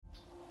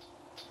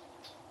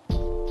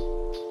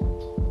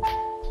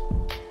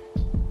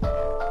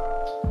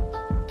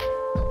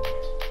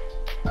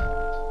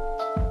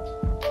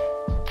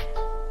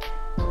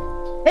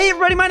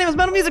everybody, my name is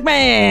Metal Music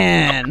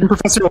Man.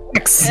 Professor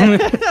Lex.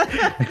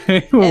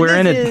 We're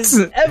in it. This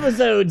is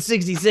episode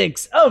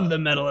 66 of the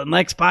Metal and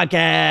Lex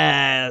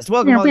podcast.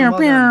 Welcome.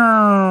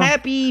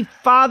 Happy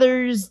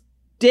Father's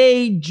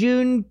Day,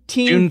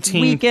 Juneteenth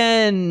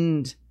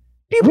weekend.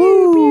 Pew,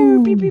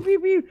 pew, pew, pew, pew,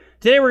 pew.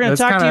 Today we're going to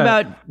talk to you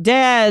about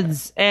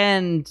dads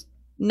and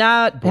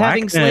not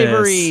having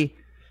slavery.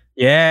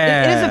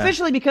 Yeah. It is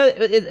officially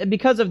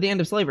because of the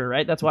end of slavery,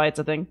 right? That's why it's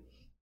a thing.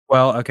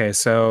 Well, okay,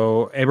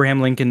 so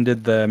Abraham Lincoln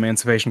did the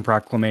Emancipation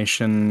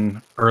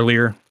Proclamation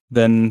earlier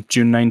than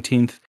June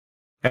 19th.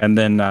 And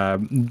then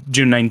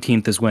June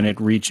 19th is when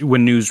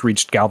when news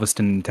reached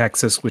Galveston,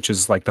 Texas, which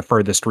is like the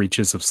furthest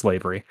reaches of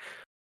slavery.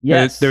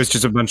 Yes. There was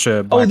just a bunch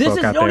of black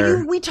folk out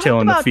there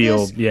tilling the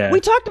field. This. Yeah. We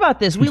talked about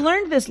this. We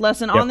learned this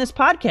lesson on this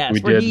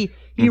podcast where did.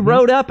 he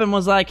rode up and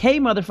was like, "Hey,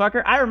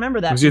 motherfucker, I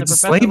remember that.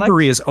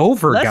 Slavery is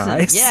over,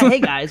 guys." Yeah, hey,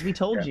 guys, we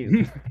told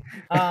you.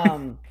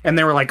 And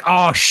they were like,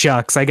 "Oh,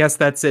 shucks, I guess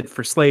that's it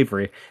for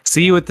slavery.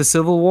 See you at the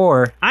Civil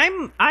War."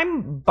 I'm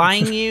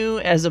buying you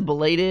as a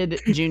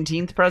belated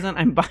Juneteenth present.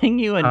 I'm buying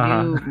you a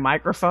new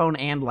microphone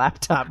and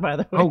laptop, by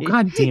the way. Oh,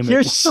 God damn it.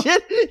 Your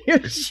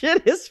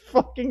shit is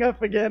fucking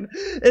up again.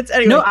 It's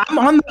anyway. No, I'm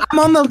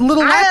on the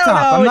little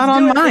laptop. I'm not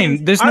on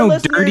mine. There's no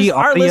dirty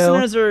audio.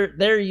 Our listeners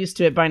they're used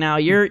to it by now.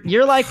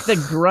 You're like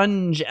the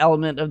grunge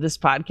element of this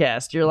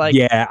podcast. You're like,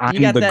 yeah, I'm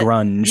the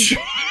grunge.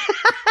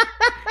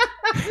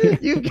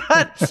 you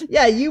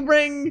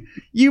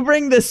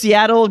bring the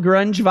Seattle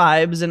grunge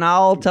vibes, and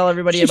I'll tell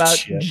everybody about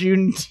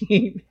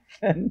Juneteenth.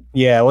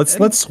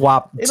 Let's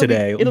swap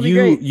today. It'll be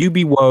great. You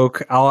be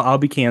woke. I'll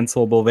be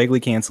cancelable, vaguely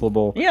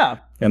cancelable. Yeah,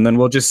 and then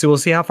we'll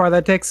see how far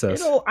that takes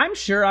us. I'm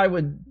sure I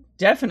would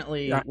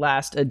definitely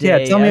last a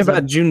day. Yeah, tell me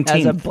about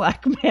Juneteenth as a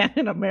black man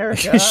in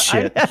America.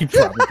 Shit, you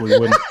probably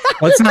wouldn't.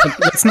 Let's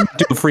not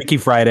do a Freaky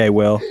Friday,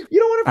 Will. You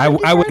don't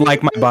want to. I would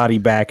like my body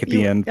back at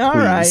the end.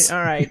 Please.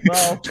 All right.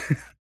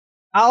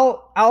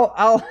 Well,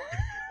 I'll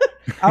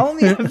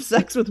only have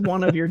sex with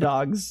one of your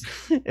dogs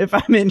if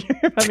I'm in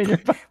your.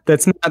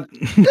 That's not.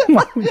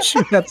 Why would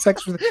you have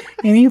sex with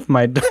any of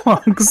my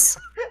dogs?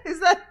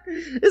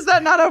 Is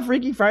that not how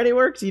Freaky Friday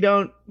works? You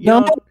don't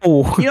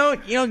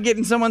get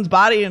in someone's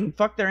body and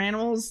fuck their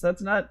animals.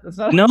 That's not.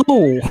 No,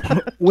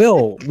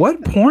 Will.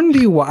 What porn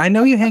do you watch? I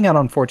know you hang out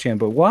on 4chan,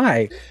 but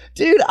why?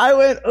 Dude, I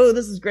went. Oh,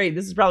 this is great.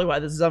 This is probably why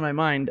this is on my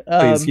mind.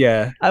 Please,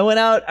 yeah. I went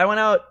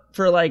out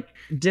for like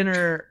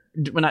dinner.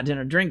 Well, not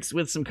dinner, drinks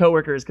with some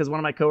coworkers because one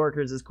of my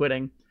coworkers is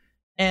quitting,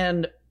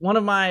 and one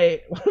of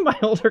my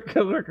older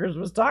coworkers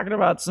was talking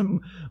about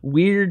some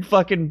weird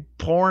fucking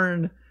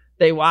porn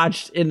they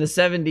watched in the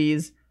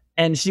 70s,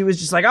 and she was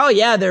just like, "Oh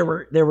yeah, there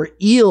were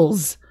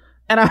eels,"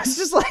 and I was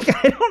just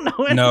like, I don't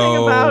know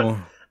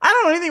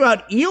anything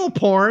about eel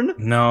porn.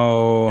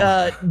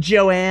 No,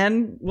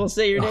 Joanne, we'll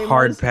say your name.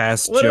 Hard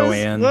pass,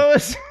 Joanne.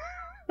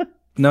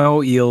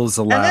 No eels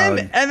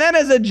allowed. And then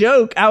as a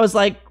joke, I was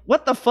like,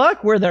 "What the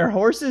fuck? Were there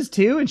horses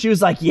too?" And she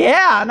was like,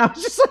 "Yeah." And I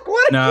was just like,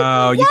 "What?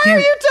 No, why are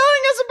you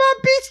telling us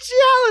about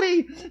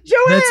bestiality,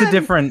 Joanne?"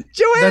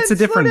 That's a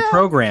different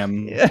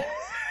program. Yeah.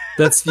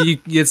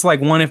 It's like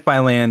one if by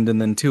land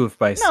and then two if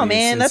by sea. No,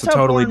 man, that's how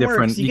totally porn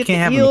different. Works. You can't get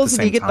have the them eels at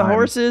the and same you get the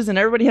horses, and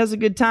everybody has a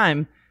good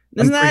time.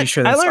 Isn't I'm pretty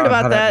sure that's I learned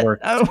about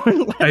how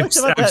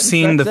that. I've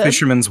seen The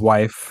Fisherman's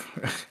Wife.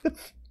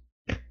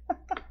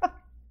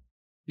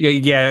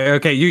 Yeah.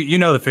 Okay. You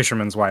know The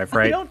Fisherman's Wife,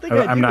 right? I don't think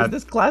I'm not. Is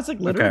this classic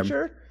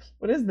literature? Okay.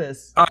 What is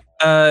this?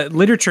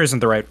 Literature isn't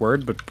the right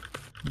word, but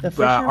The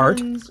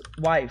Fisherman's art.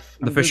 Wife.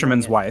 The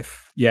Fisherman's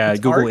Wife. Yeah. It's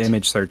Google art?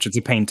 image search. It's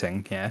a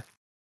painting. Yeah.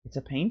 It's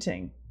a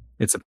painting.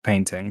 It's a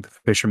painting. The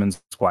Fisherman's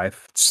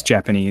Wife. It's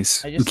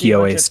Japanese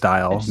ukiyo-e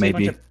style,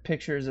 maybe. A bunch of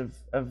pictures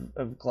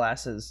of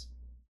glasses.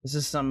 This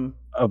is some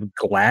of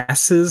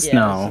glasses. Yeah,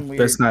 no,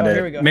 that's not it.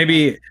 Here we go.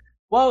 Maybe.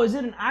 Whoa! Is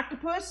it an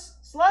octopus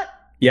slut?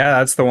 Yeah,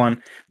 that's the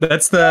one.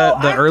 That's the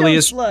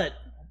earliest. Slut.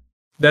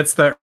 That's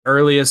the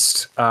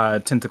earliest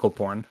tentacle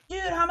porn.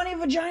 Dude, how many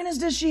vaginas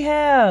does she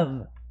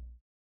have?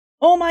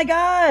 Oh my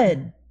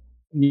god!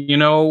 You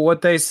know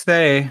what they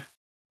say.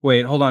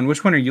 Wait, hold on.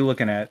 Which one are you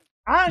looking at?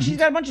 She's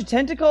got a bunch of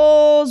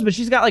tentacles, but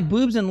she's got like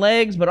boobs and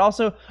legs, but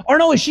also. Or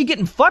no, is she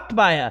getting fucked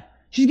by a?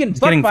 She's getting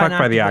fucked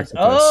by the octopus.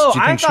 Oh,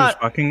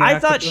 I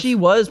thought she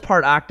was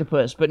part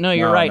octopus, but no,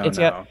 you're right.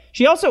 Got.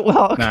 She also.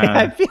 Well, okay.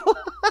 I feel.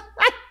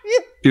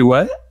 Do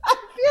what?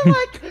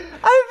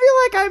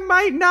 I feel like I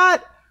might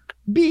not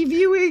be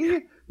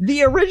viewing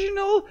the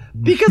original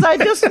because I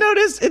just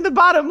noticed in the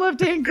bottom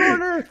left-hand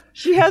corner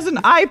she has an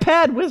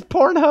iPad with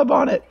Pornhub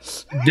on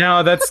it.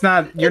 No, that's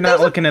not. You're not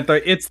looking at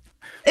the.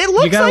 It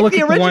looks like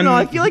the original.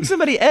 I feel like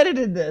somebody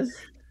edited this.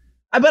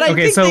 But I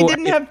think they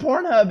didn't have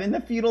Pornhub in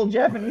the feudal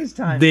Japanese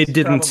times. They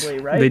didn't. Probably,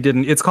 right? They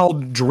didn't. It's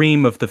called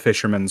Dream of the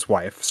Fisherman's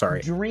Wife.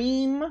 Sorry.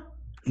 Dream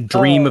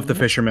of the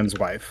Fisherman's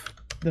Wife.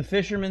 The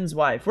Fisherman's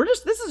Wife.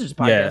 This is just a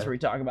podcast where we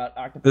talk about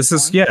octopus. This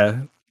is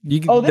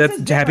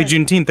that's Happy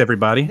Juneteenth,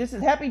 everybody. This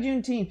is Happy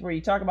Juneteenth, where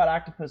you talk about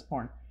octopus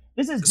porn.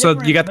 This is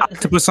so you got the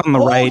octopus on the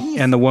right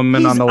and the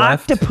woman on the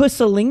left.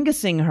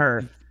 Octopusalingus-ing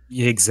her.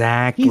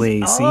 Exactly.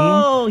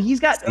 He's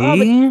got.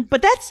 Oh,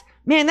 but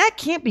man, that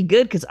can't be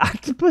good because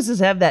octopuses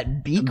have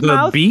that beak The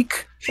mouth.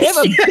 beak? They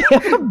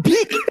have a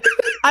beak.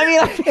 I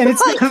mean, And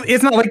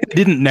it's not like they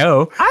didn't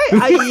know.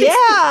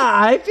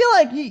 I feel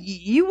like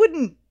you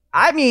wouldn't.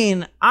 I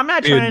mean, I'm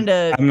not trying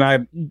to I'm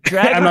not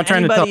drag I'm on not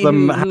trying to tell anybody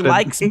them who how to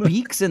likes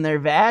beaks in their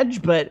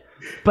vag, but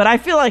I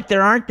feel like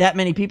there aren't that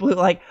many people who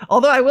like.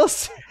 Although I will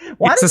say,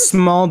 it's a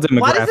small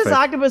demographic. why does this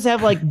octopus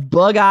have like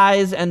bug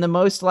eyes and the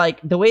most like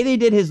the way they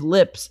did his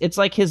lips? It's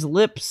like his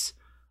lips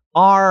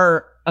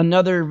are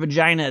another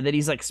vagina that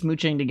he's like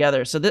smooching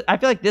together. So I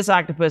feel like this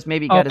octopus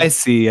maybe got his, I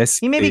see.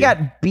 he maybe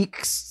got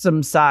beak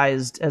some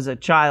sized as a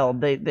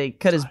child. They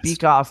cut his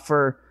beak off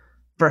for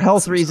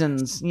health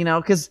reasons, you know,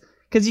 because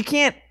you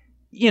can't,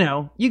 you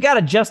know, you got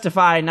to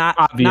justify not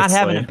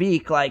having a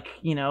beak. Like,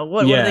 you know,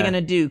 what are they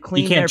gonna do?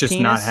 Clean their penis? You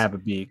can't just not have a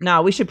beak.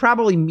 No, we should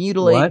probably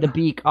mutilate the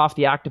beak off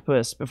the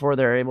octopus before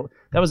they're able.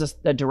 That was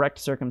a direct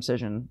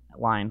circumcision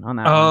line on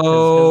that.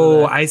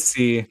 Oh, I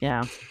see.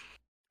 Yeah.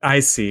 I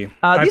see.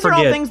 These are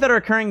all things that are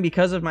occurring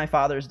because of my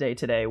Father's Day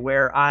today,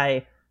 where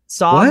I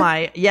saw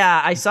my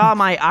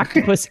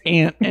octopus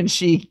aunt, and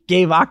she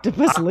gave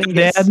octopus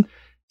lingus.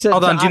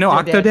 Hold on, do you know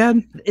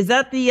Octodad? Is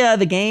that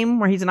the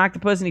game where he's an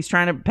octopus and he's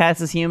trying to pass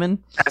as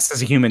human? Pass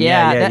as a human,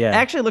 yeah. That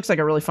actually looks like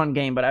a really fun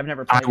game, but I've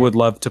never played it. I would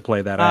love to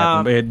play that.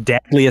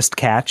 Dadliest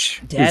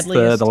Catch is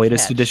the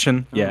latest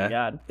edition. Oh yeah. My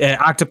God.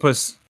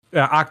 Octopus,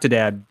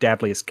 Octodad,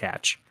 Dadliest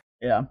Catch.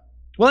 Yeah.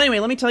 Well, anyway,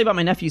 let me tell you about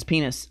my nephew's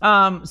penis.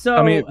 My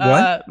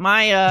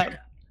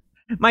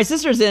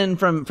sister's in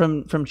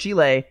from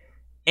Chile,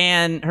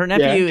 and her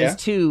nephew is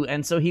 2,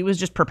 and so he was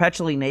just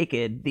perpetually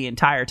naked the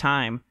entire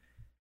time.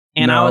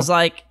 And I was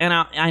like, and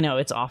I know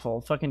it's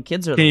awful. Fucking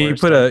kids are the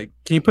worst.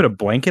 Can you put a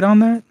blanket on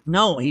that?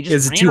 No, he just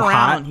is ran it too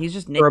around. hot He's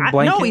just naked.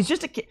 No, he's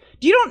just a kid.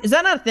 Is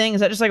that not a thing?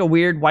 Is that just like a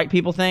weird white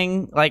people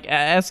thing? Like,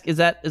 ask, is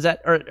that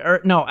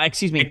or no?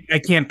 Excuse me. I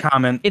can't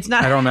comment. It's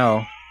not. I don't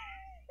know.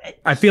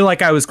 I feel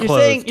like I was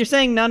close. You're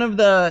saying none of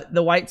the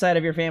white side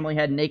of your family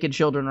had naked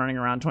children running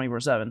around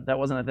 24/7. That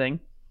wasn't a thing.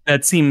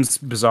 That seems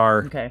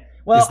bizarre. Okay.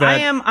 Well, I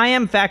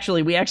am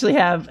factually. We actually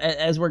have,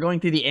 as we're going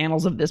through the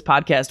annals of this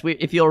podcast,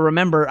 if you'll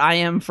remember, I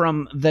am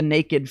from the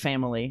naked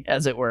family,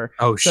 as it were.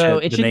 Oh shit! So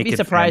it shouldn't be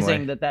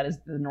surprising that is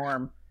the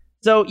norm.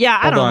 So yeah,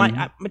 I don't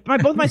know.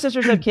 Both my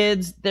sisters have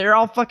kids. They're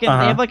all fucking. They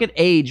have like an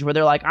age where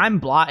they're like, I'm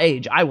blah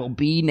age. I will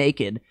be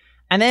naked.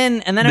 And then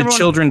the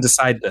children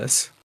decide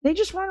this. They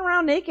just run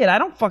around naked. I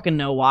don't fucking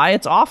know why.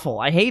 It's awful.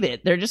 I hate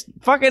it. They're just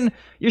fucking.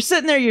 You're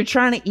sitting there. You're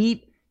trying to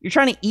eat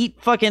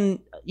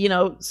fucking. You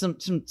know, some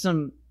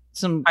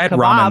I had kebabs.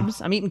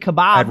 Ramen. I'm eating kebabs.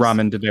 I had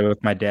ramen today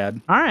with my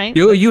dad. All right.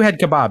 You had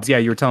kebabs. Yeah,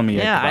 you were telling me.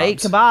 Yeah, I ate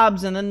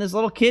kebabs, and then this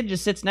little kid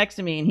just sits next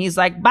to me, and he's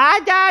like,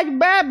 "Bye, Dad,"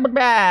 blah, blah,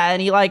 blah,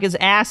 and he like his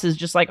ass is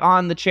just like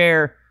on the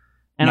chair,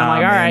 and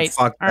I'm like,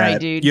 all right,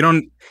 dude. You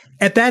don't.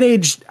 At that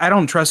age, I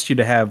don't trust you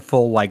to have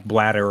full like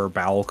bladder or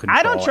bowel control.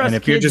 I don't trust and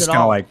if you're just kind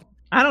of like,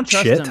 I don't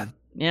trust shit? him.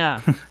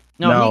 Yeah.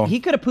 No. He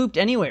could have pooped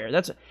anywhere.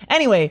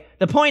 Anyway.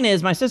 The point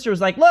is, my sister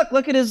was like,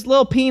 "Look at his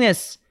little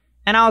penis."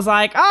 And I was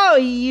like, "Oh,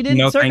 you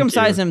didn't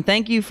circumcise him.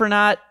 Thank you for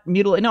not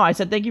mutilating." No, I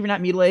said, "Thank you for not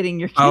mutilating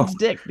your kid's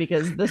dick,"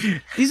 because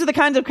these are the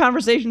kinds of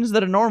conversations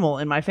that are normal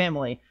in my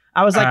family.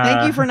 I was like,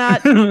 "Thank you for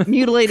not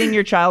mutilating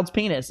your child's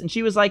penis," and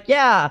she was like,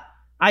 "Yeah."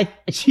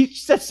 She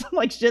said some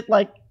like shit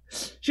like.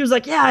 She was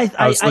like, "Yeah,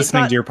 I was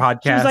listening to your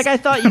podcast." She was like, "I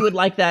thought you would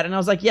like that," and I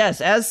was like, "Yes,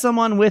 as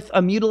someone with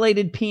a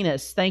mutilated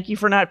penis, thank you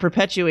for not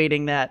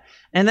perpetuating that."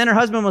 And then her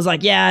husband was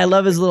like, "Yeah, I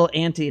love his little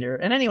anteater."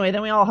 And anyway,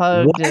 then we all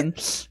hugged. What? And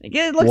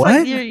it looks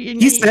like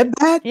he said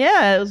that.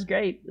 Yeah, it was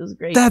great. It was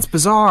great. That's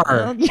bizarre.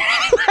 I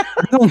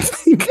don't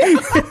think.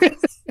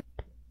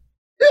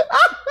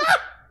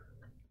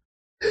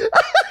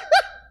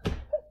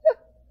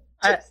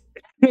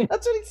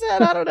 That's what he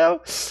said. I don't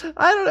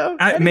know.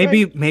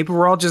 Anyway. Maybe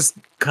we're all just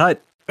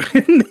cut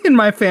in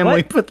my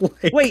family. But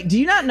like, wait, do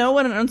you not know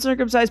what an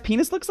uncircumcised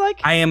penis looks like?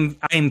 I am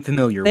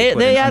familiar with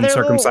an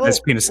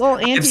uncircumcised penis.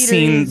 I've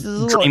seen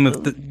Dream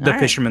of the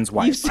Fisherman's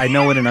Wife. I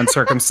know what an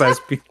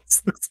uncircumcised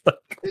penis looks like.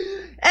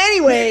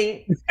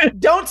 Anyway,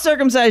 don't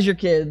circumcise your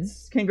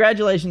kids.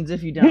 Congratulations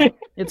if you don't.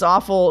 It's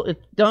awful.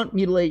 Don't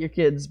mutilate your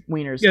kids'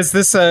 wieners. Is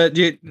this a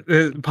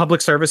public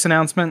service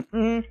announcement?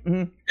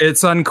 Mm-hmm.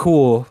 It's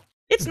uncool.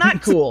 It's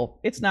not cool.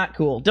 It's not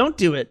cool. Don't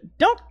do it.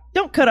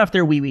 Don't cut off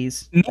their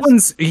wee-wees.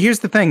 Here's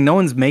the thing. No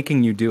one's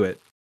making you do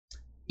it.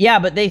 Yeah,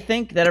 but they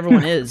think that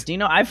everyone is. Do you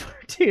know? I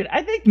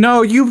think.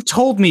 No, you've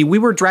told me. We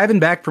were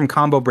driving back from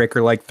Combo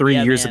Breaker like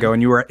 3 years ago,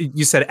 and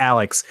you said,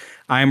 "Alex,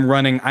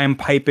 I'm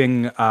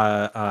piping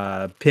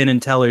Penn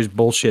and Teller's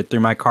bullshit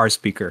through my car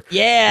speaker."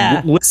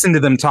 Yeah. Listen to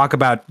them talk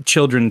about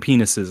children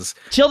penises.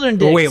 Children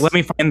dicks. Oh, wait, let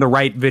me find the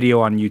right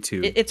video on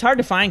YouTube. It's hard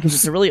to find because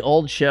it's a really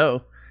old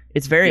show.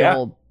 It's very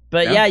old.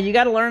 But yeah, you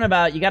got to learn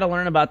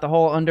about the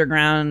whole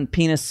underground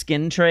penis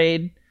skin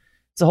trade.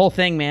 It's a whole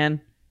thing,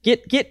 man.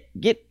 Get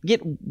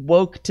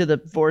woke to the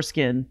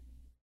foreskin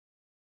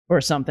or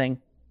something.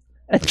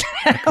 Happy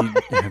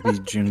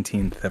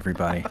Juneteenth,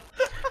 everybody.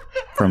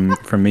 From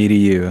me to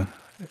you.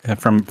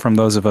 from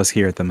those of us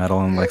here at the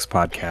Metal and Lex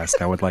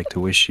podcast, I would like to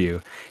wish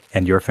you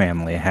and your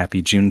family a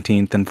happy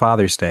Juneteenth and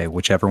Father's Day,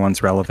 whichever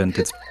one's relevant.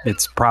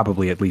 It's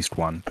probably at least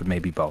one, but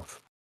maybe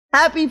both.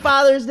 Happy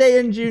Father's Day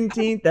and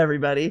Juneteenth,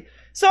 everybody.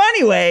 So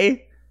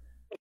anyway,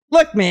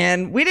 look,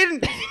 man, we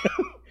didn't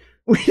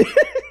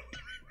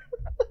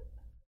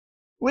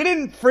we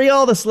didn't free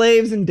all the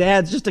slaves and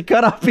dads just to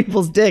cut off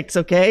people's dicks,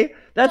 okay?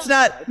 That's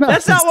not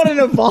what an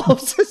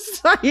evolved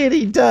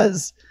society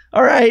does.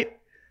 All right?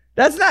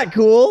 That's not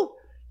cool.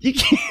 You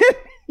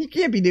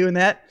can't be doing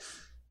that.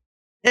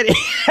 And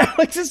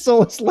Alex's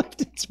soul has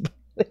left its body.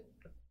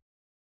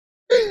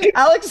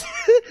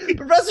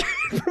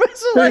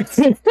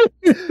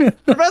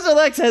 Professor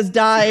Lex has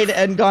died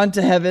and gone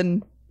to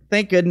heaven.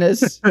 Thank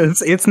goodness.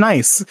 It's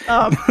nice.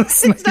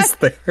 It's nice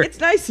there. It's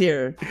nice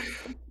here.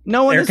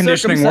 No one Air is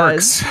conditioning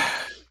works.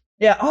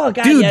 Yeah. Oh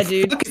god. Dude, Yeah,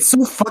 dude. Fuck, it's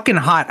so fucking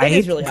hot. I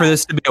hate really for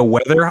this to be a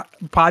weather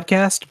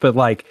podcast, but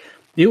like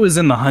it was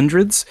in the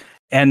hundreds,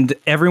 and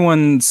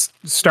everyone's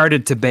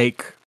started to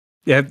bake.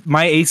 Yeah,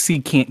 my AC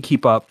can't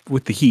keep up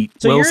with the heat.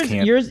 So Will's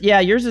can't.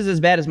 yours is as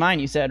bad as mine.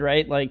 You said,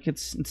 right? Like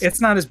it's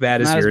not as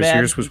bad as yours.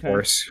 Yours was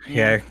worse.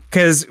 Yeah,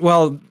 because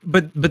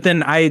but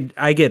then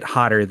I get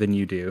hotter than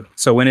you do.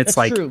 So when it's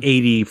like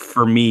 80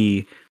 for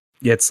me,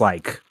 it's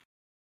like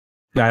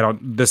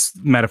this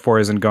metaphor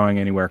isn't going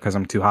anywhere because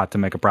I'm too hot to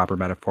make a proper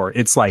metaphor.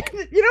 It's like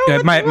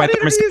my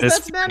thermostat is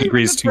 50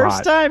 degrees too hot.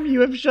 First time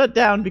you have shut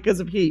down because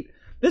of heat.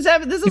 This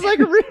is like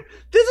a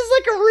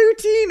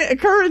routine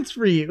occurrence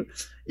for you.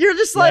 You're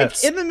just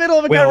like in the middle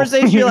of a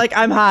conversation. You're like,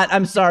 I'm hot.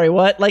 I'm sorry.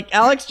 What? Like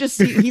Alex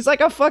he's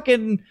like a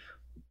fucking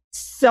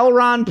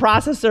Celeron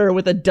processor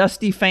with a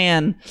dusty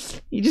fan.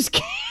 You just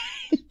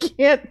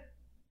can't.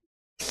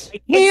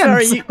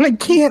 I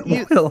can't.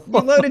 You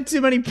loaded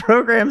too many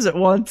programs at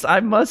once.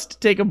 I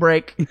must take a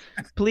break.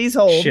 Please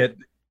hold. Shit.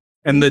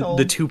 And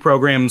the two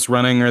programs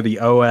running are the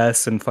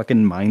OS and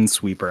fucking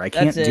Minesweeper. I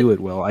can't do it,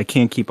 Will. I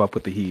can't keep up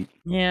with the heat.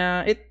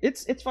 Yeah,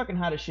 it's fucking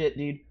hot as shit,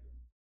 dude.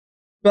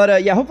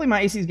 But yeah, hopefully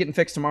my AC is getting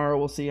fixed tomorrow.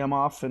 We'll see. I'm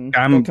off and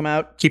they'll come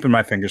out. Keeping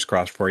my fingers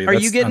crossed for you. Are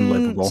That's you getting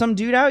unlivable. some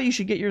dude out? You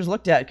should get yours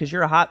looked at because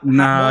you're a hot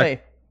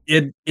boy.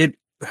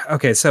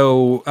 Okay,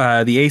 so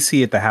the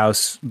AC at the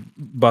house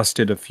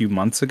busted a few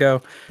months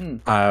ago.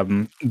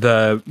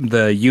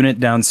 The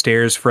unit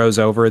downstairs froze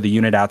over. The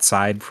unit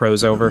outside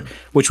froze over,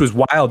 which was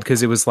wild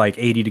because it was like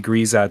 80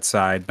 degrees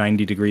outside,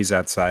 90 degrees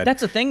outside. That's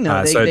the thing,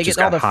 though. They get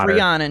all the hotter.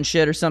 Freon and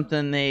shit or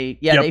something. They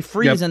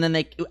freeze and then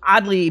they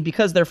oddly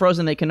because they're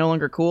frozen, they can no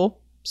longer cool.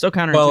 So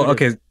counterintuitive. Well,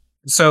 okay,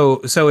 so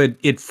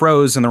it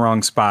froze in the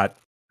wrong spot.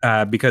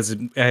 Because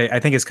I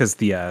think it's because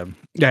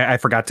I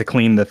forgot to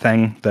clean the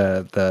thing,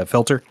 the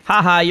filter.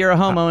 Haha, you're a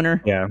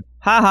homeowner. Yeah.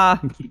 Haha.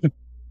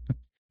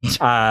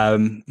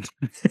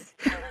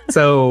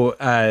 So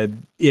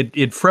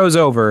it froze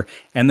over,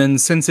 and then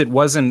since it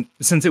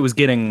was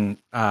getting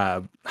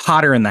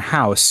hotter in the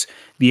house,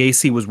 the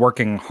AC was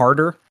working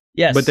harder.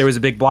 Yes. But there was a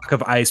big block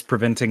of ice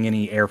preventing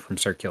any air from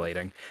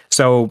circulating.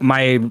 So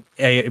my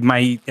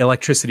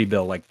electricity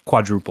bill like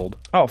quadrupled.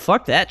 Oh,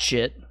 fuck that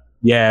shit.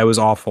 Yeah, it was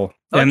awful.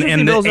 And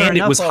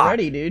it was hot.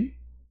 Already, dude.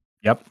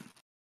 Yep.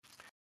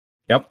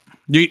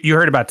 You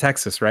heard about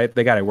Texas, right?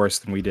 They got it worse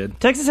than we did.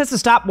 Texas has to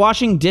stop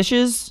washing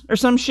dishes or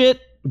some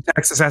shit.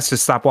 Texas has to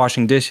stop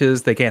washing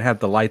dishes. They can't have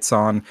the lights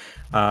on.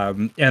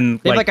 And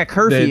they have like a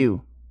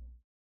curfew.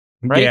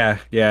 Right?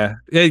 Yeah.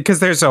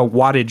 Because there's a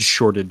wattage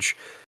shortage.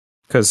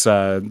 Because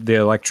the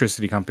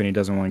electricity company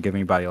doesn't want to give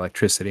anybody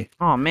electricity.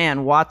 Oh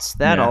man, what's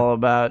that all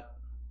about?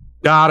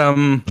 Got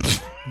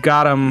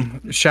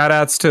him. Shout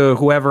outs to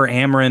whoever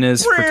Ameren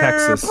is for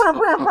Texas. Is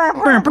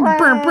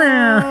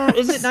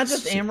it not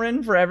just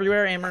Ameren for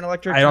everywhere? Ameren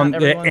Electric?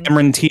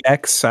 Ameren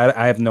TX?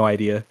 I have no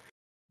idea.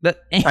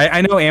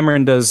 I know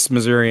Ameren does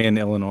Missouri and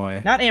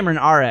Illinois. Not Ameren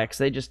RX.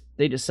 They just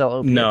sell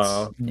opiates.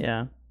 No.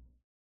 Yeah.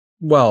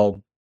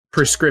 Well,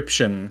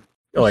 prescription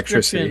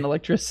electricity.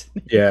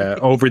 Yeah,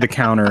 over the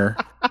counter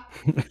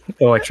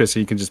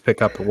electricity you can just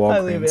pick up at Walgreens.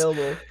 Highly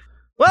available.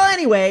 Well,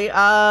 anyway,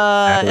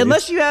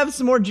 unless you have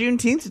some more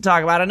Juneteenth to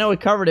talk about, I know we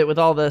covered it with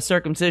all the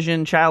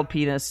circumcision, child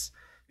penis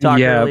talk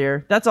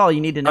earlier. That's all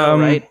you need to know,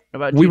 right?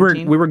 About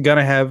Juneteenth? We were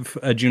gonna have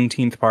a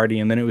Juneteenth party,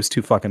 and then it was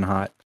too fucking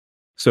hot,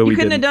 so we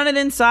couldn't have done it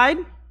inside.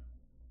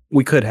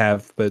 We could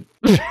have, but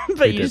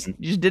but you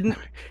just didn't.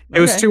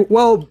 It was too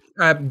well.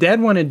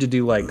 Dad wanted to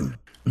do like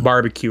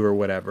barbecue or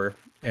whatever,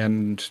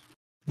 and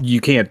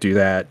you can't do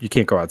that. You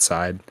can't go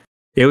outside.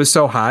 It was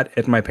so hot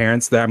at my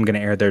parents that I'm going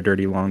to air their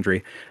dirty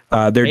laundry.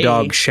 Their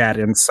dog shat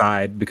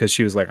inside because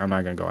she was like, I'm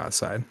not going to go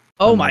outside.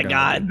 Oh my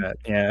God.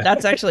 Yeah.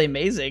 That's actually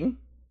amazing.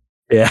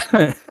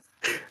 Yeah.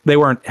 They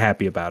weren't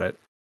happy about it.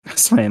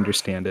 So I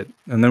understand it.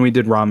 And then we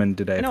did ramen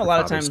today. I know a lot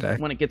of times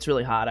when it gets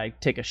really hot, I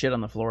take a shit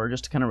on the floor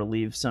just to kind of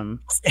relieve some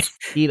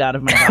heat out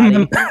of my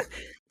body.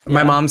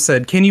 My mom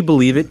said, can you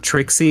believe it?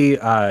 Trixie,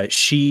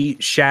 she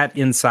shat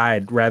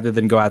inside rather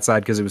than go outside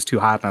because it was too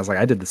hot. And I was like,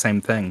 I did the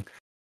same thing.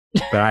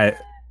 But I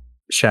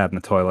shat in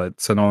the toilet,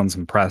 so no one's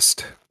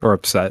impressed or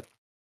upset.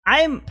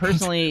 I'm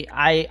personally,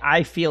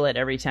 I feel it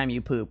every time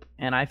you poop,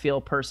 and I feel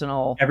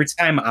personal. Every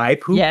time I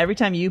poop? Yeah, every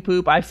time you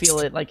poop, I feel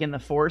it like in the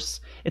Force.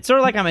 It's sort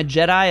of like I'm a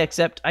Jedi,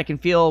 except I can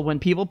feel when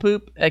people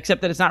poop,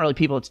 except that it's not really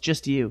people, it's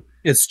just you.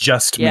 It's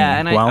just me. Yeah,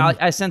 and well,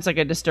 I sense like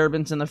a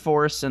disturbance in the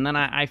Force, and then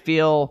I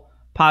feel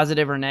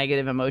positive or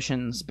negative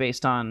emotions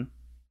based on,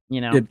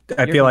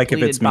 I feel like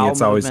if it's me,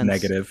 it's always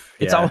negative.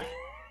 It's always.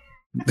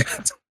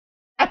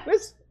 I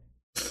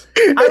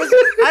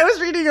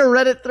was reading a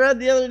Reddit thread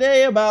the other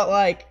day about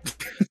like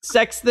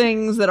sex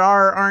things that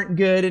aren't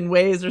good in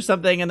ways or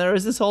something, and there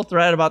was this whole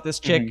thread about this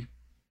chick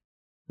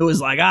who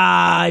was like,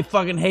 I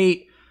fucking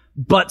hate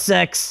butt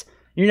sex.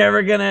 You're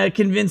never gonna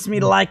convince me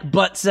to like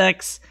butt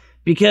sex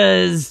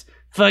because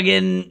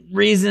fucking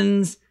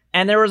reasons.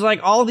 And there was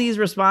like all these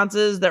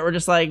responses that were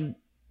just like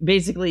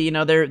basically,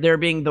 they're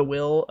being the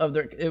will of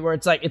their, where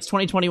it's like, it's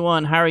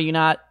 2021. How are you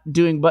not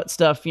doing butt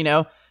stuff,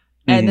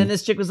 And then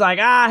this chick was like,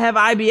 I have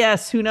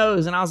IBS. Who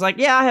knows? And I was like,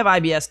 yeah, I have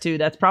IBS too.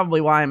 That's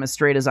probably why I'm as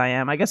straight as I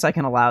am. I guess I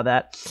can allow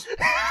that.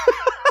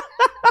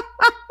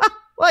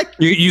 Like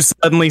you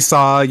suddenly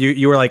saw,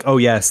 you were like, oh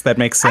yes, that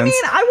makes sense. I mean,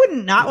 I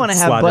would not want to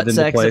have butt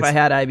sex if I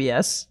had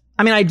IBS.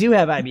 I mean, I do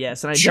have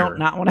IBS, and I don't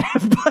not want to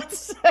have butt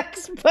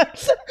sex,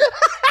 but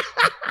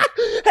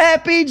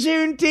happy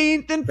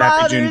Juneteenth and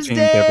Father's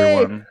Day,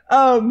 everyone. But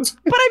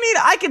I mean,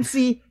 I can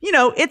see,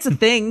 it's a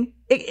thing.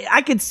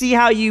 I could see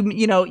how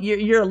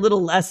you're a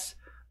little less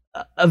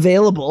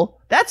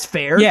available. That's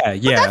fair. Yeah.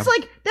 But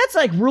that's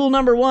like rule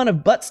number one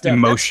of butt stuff.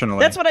 Emotionally.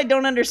 That's what I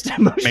don't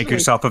understand. Emotionally. Make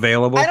yourself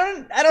available. I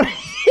don't.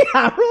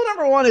 Yeah. Rule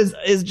number one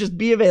is just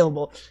be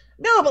available.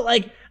 No, but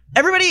like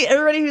everybody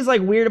who's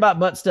like weird about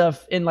butt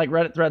stuff in like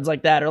Reddit threads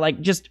like that, or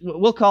like just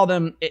we'll call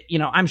them.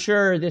 I'm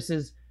sure this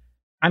is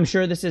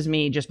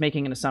me just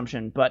making an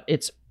assumption, but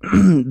it's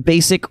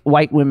basic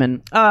white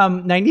women.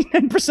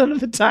 99%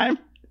 of the time.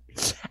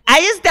 I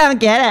just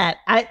don't get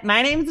it.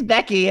 My name's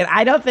Becky, and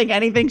I don't think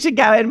anything should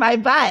go in my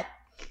butt.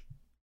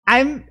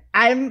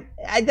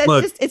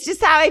 It's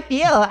just how I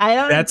feel. I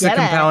don't. That's a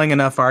compelling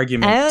enough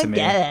argument to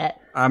me. I don't get it.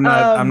 I'm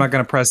not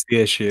going to press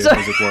the issue, as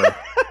it were.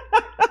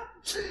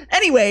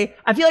 Anyway,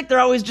 I feel like they're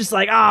always just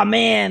like, oh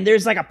man,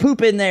 there's like a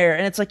poop in there,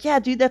 and it's like, yeah,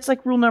 dude, that's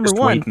like rule number just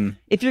one. Waiting.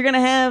 If you're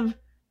gonna have,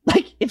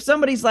 like, if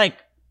somebody's like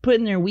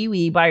putting their wee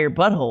wee by your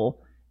butthole,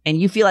 and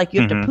you feel like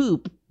you have to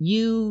poop,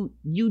 you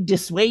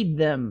dissuade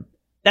them.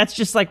 That's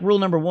just like rule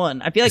number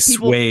one. I feel like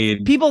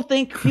people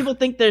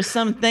think there's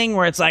something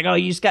where it's like, oh,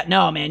 you got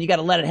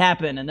to let it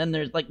happen. And then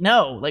there's like,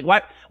 no, like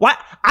why?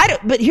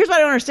 But here's what I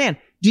don't understand.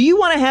 Do you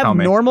want to have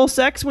normal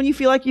sex when you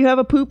feel like you have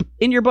a poop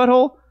in your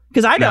butthole?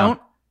 Because I don't.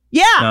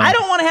 Yeah, no. I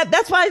don't want to have.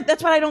 That's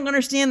what I don't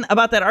understand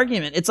about that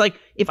argument. It's like,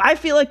 if I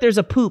feel like there's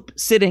a poop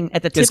sitting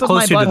at the tip of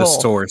my butthole, to the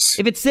source.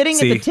 If it's sitting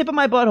at the tip of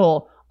my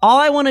butthole, all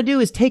I want to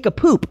do is take a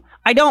poop.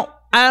 I don't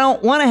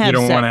want to have sex. You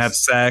don't want to have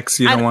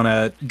sex. You don't want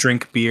to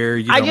drink beer.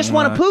 I just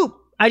want to poop.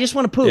 I just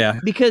want to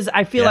poop because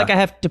I feel like I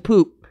have to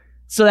poop.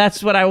 So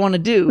that's what I want to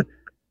do.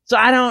 So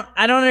I don't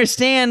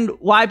understand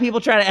why people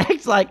try to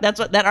act like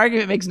that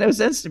argument makes no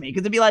sense to me.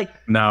 Because it'd be like,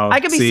 no, I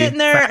could be sitting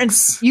there and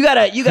you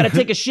gotta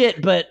take a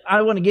shit, but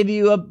I want to give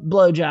you a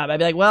blowjob. I'd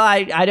be like, well,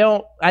 I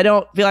don't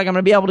feel like I'm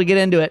gonna be able to get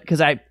into it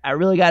because I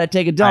really got to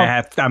take a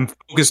dump. I'm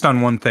focused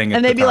on one thing.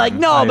 And they'd be like,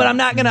 no, but I'm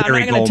not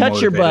gonna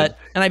touch your butt.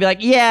 And I'd be like,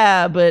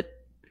 yeah, but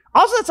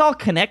also it's all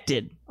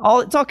connected.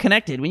 It's all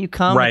connected. When you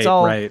come, it's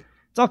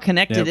all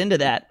connected into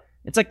that.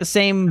 It's like the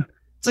same.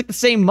 It's like the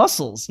same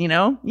muscles,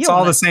 It's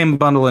all the same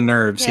bundle of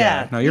nerves.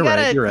 Yeah. No, you're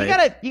right. You're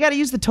right. You gotta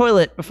use the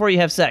toilet before you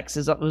have sex.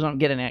 Is what I'm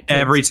getting at.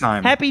 Every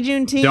time. Happy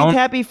Juneteenth.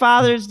 Happy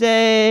Father's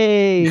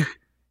Day.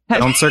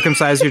 Don't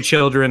circumcise your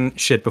children.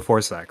 Shit before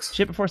sex.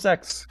 Shit before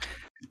sex.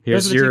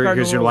 Here's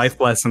your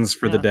life lessons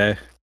for the day.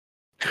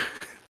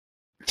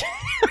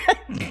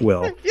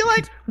 Will. I feel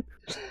like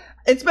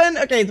it's been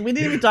okay. We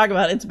didn't even talk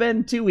about it. It's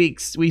been 2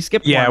 weeks. We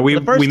skipped. Yeah,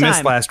 one. we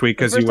missed last week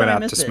because you went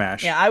out to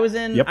Smash. Yeah, I was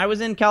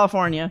in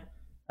California.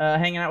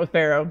 Hanging out with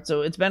Pharaoh,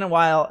 so it's been a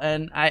while,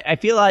 and I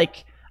feel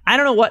like I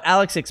don't know what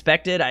Alex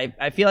expected.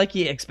 I feel like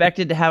he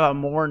expected to have a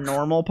more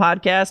normal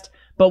podcast,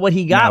 but what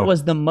he got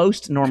was the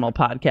most normal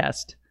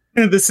podcast.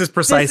 This is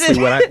precisely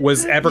what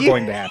was ever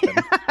going to happen.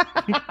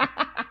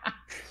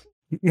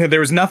 There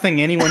was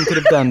nothing anyone could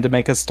have done to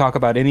make us talk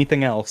about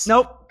anything else.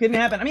 Nope, couldn't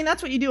happen. I mean,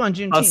 that's what you do on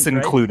Juneteenth, us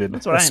included. Right?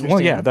 That's what I understand.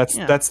 Well, yeah,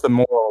 that's the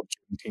moral of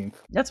Juneteenth.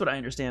 That's what I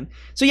understand.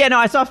 So yeah, no,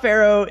 I saw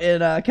Pharaoh in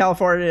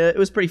California. It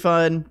was pretty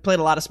fun. Played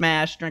a lot of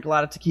Smash, drank a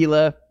lot of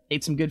tequila,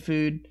 ate some good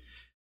food.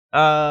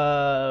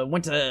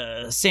 Went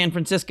to San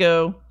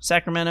Francisco,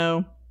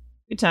 Sacramento.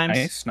 Good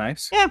times.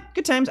 Nice. Yeah,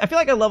 good times. I feel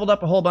like I leveled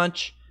up a whole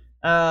bunch.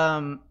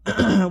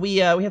 We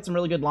had some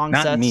really good long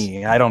sets. Not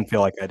me. I don't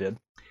feel like I did.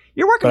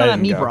 You're working on that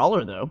Me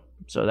Brawler though.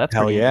 So that's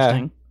pretty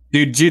interesting.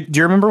 Dude, do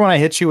you remember when I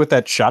hit you with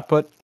that shot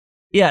put?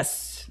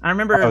 Yes. I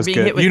remember being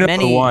hit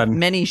with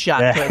many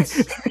shot puts.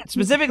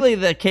 Specifically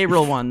the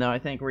K-Roll one, though, I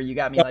think, where you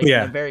got me in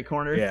the very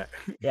corner. Yeah.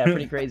 Yeah,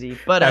 pretty crazy.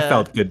 But that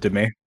felt good to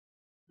me.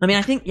 I mean,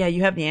 I think,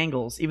 you have the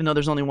angles, even though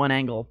there's only one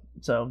angle.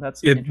 So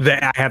that's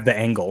I have the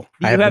angle.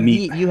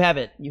 You have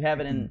it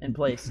in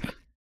place.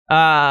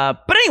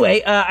 But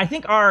anyway, I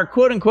think our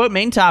quote unquote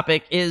main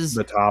topic is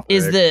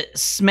the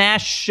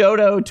Smash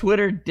Shoto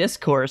Twitter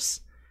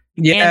discourse.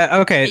 Yeah.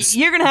 And okay.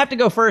 You're gonna have to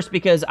go first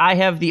because I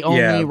have the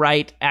only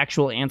right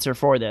actual answer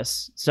for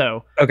this.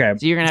 So okay.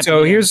 So you're gonna have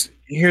so to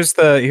here's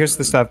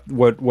the stuff.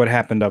 What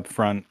happened up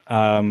front?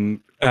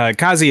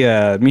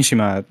 Kazuya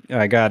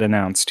Mishima got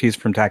announced. He's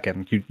from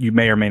Tekken. You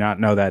may or may not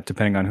know that,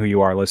 depending on who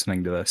you are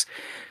listening to this.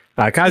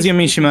 Kazuya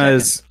Mishima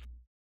is.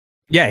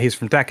 Yeah, he's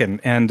from Tekken,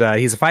 and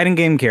he's a fighting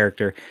game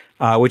character,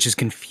 which is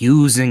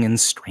confusing and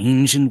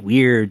strange and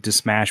weird to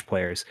Smash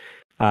players.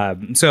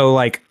 So,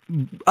 like,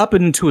 up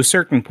into a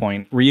certain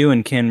point, Ryu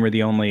and Ken were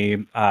the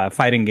only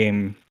fighting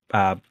game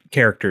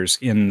characters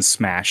in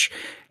Smash,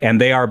 and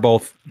they are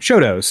both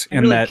Shotos.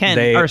 And really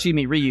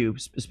Ken, Ryu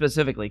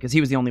specifically, because he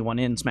was the only one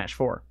in Smash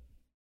 4.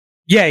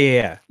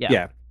 Yeah.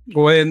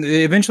 Well, and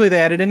eventually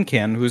they added in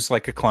Ken, who's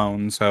like a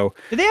clone. So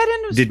did they add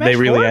in? Did Smash they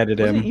really 4? added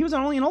him? He was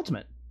only in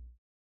Ultimate.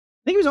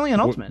 I think he was only in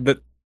Ultimate, but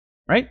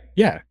right?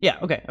 Yeah.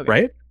 Okay.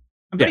 Right.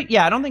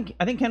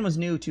 I think Ken was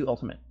new to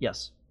Ultimate.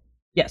 Yes,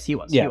 he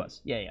was. Yeah. He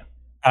was. Yeah.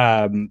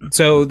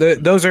 So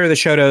those are the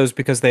Shotos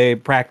because they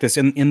practice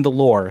in the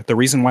lore. The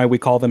reason why we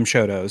call them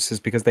Shotos is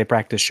because they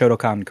practice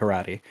Shotokan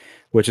karate,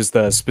 which is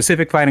the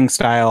specific fighting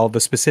style,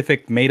 the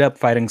specific made-up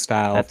fighting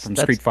style from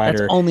Street Fighter.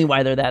 That's only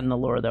why they're that in the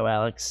lore, though,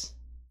 Alex.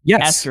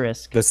 Yes.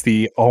 Asterisk. That's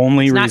the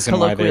only it's reason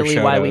why they're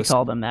Shotos. Why we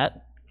call them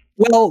that.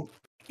 Well,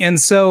 and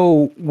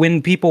so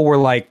when people were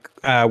like,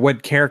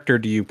 what character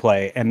do you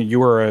play? And you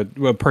were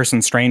a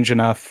person strange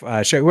enough.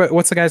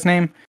 What's the guy's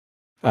name?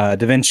 Da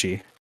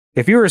Vinci.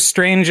 If you were a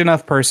strange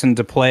enough person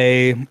to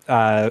play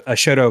a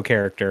Shoto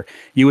character,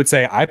 you would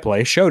say, I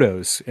play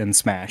Shotos in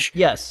Smash.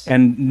 Yes.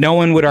 And no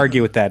one would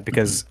argue with that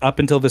because up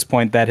until this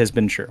point, that has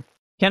been true.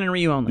 Ken and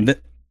Ryu only.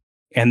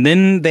 And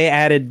then they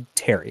added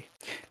Terry.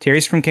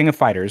 Terry's from King of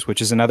Fighters,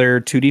 which is another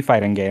 2D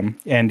fighting game.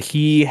 And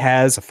he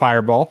has a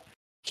fireball.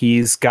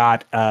 He's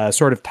got a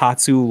sort of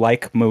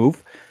Tatsu-like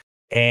move.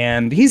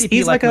 And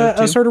he's like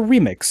a sort of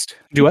remixed.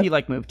 Do what?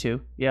 Like move too.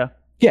 Yeah.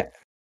 Yeah.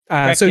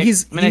 So I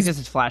guess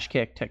it's flash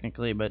kick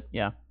technically, but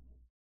yeah.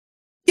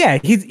 Yeah,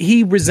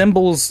 he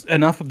resembles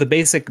enough of the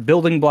basic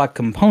building block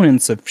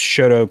components of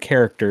Shoto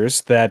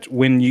characters that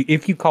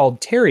if you called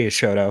Terry a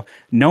Shoto,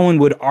 no one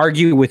would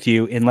argue with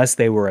you unless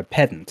they were a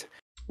pedant.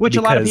 Which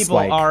a lot of people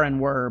are and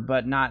were,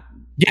 but not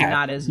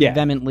as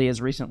vehemently as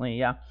recently,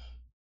 yeah.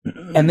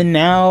 And then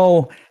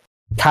now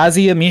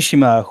Kazuya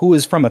Mishima, who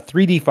is from a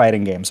 3D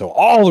fighting game, so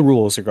all the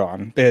rules are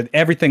gone.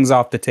 Everything's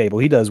off the table.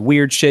 He does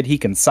weird shit. He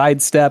can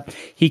sidestep.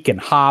 He can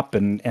hop,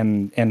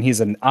 and he's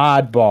an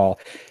oddball.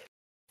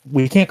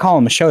 We can't call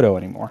him a Shoto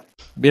anymore.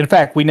 In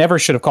fact, we never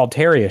should have called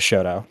Terry a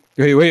Shoto.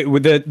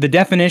 The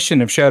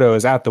definition of Shoto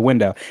is out the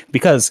window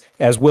because,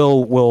 as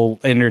will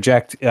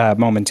interject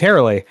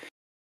momentarily,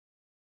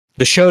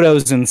 the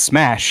Shotos in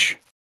Smash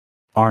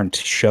aren't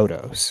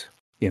Shotos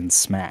in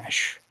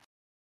Smash.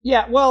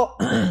 Yeah, well,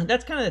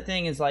 that's kind of the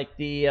thing is like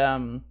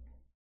the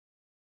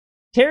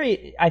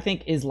Terry, I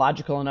think, is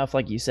logical enough,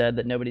 like you said,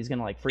 that nobody's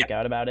gonna like freak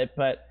out about it.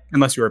 But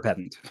unless you're a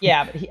pedant,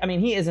 yeah. But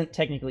he isn't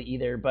technically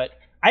either. But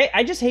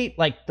I just hate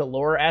like the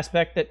lore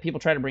aspect that people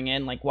try to bring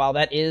in. Like, while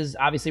that is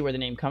obviously where the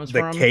name comes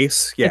from, the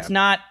case, yeah, it's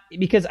not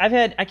because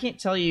I can't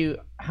tell you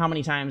how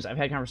many times I've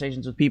had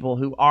conversations with people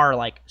who are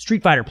like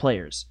Street Fighter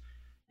players,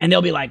 and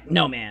they'll be like,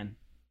 "No, man,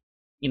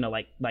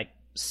 like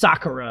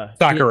Sakura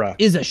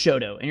is a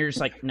Shoto," and you're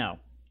just like, "No."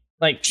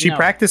 Like she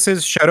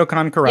practices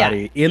Shotokan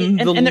karate in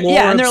the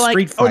lore of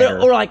Street like, Fighter.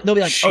 Or like they'll be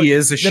like, she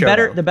is a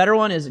Shoto. The better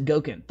one is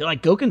Goken. They're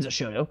like, Goken's a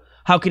Shoto.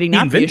 How could he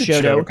not be a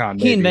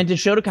Shoto? He invented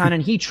Shotokan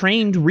and he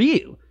trained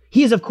Ryu.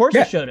 He is of course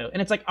a Shoto. And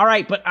it's like, all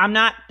right, but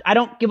I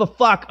don't give a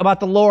fuck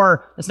about the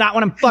lore. That's not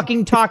what I'm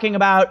fucking talking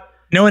about.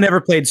 No one ever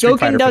played Street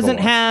Fighter.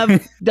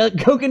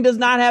 Goken does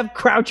not have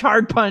crouch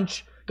hard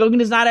punch. Goken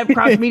does not have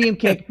crouch medium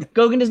kick.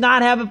 Goken does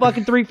not have a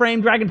fucking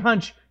 3-frame dragon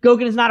punch.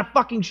 Goken is not a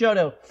fucking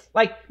Shoto.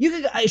 Like, you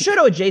could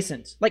Shoto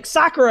adjacent. Like,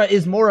 Sakura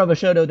is more of a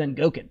Shoto than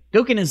Goken.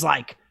 Goken is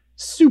like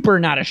super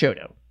not a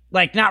Shoto.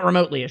 Like, not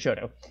remotely a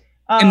Shoto.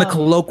 In the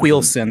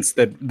colloquial sense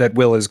that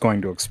Will is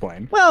going to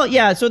explain. Well,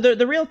 yeah, so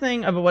the real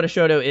thing of what a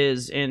Shoto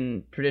is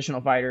in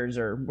traditional fighters,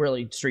 or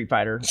really Street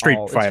Fighter. It's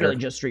really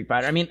just Street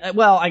Fighter. I mean,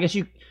 well, I guess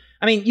you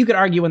could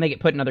argue when they get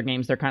put in other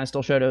games, they're kind of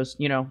still Shotos,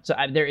 So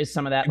there is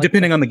some of that.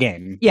 Depending on the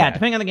game. Yeah,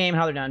 depending on the game,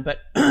 how they're done. But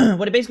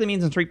what it basically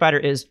means in Street Fighter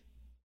is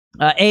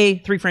a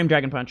 3-frame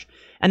Dragon Punch.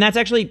 And that's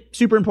actually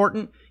super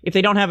important. If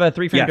they don't have a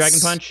 3-frame Dragon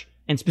Punch,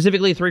 and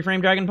specifically a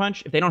 3-frame Dragon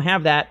Punch, if they don't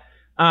have that,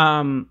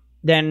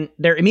 then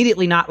they're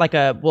immediately not like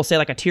we'll say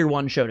like a tier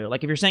 1 Shoto.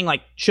 Like if you're saying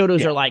like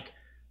Shotos are like,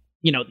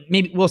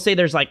 maybe we'll say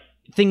there's like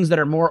things that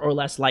are more or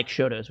less like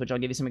Shotos, which I'll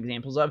give you some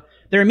examples of.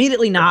 They're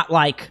immediately not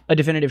like a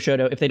definitive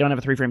Shoto if they don't have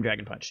a 3-frame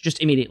Dragon Punch. Just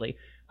immediately.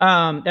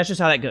 That's just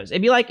how that goes.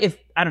 It'd be like if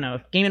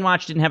Game &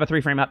 Watch didn't have a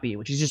 3-frame up B,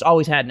 which he's just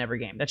always had in every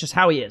game. That's just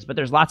how he is. But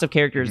there's lots of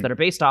characters that are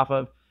based off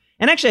of.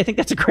 And actually, I think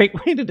that's a great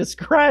way to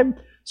describe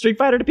Street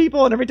Fighter to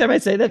people. And every time I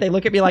say that, they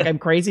look at me like I'm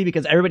crazy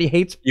because everybody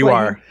hates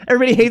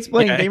everybody hates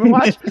playing Game &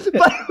 Watch. But it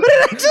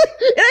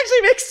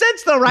actually makes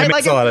sense though, right? It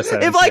makes a lot of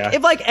sense.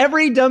 If like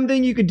every dumb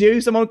thing you could do,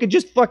 someone could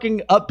just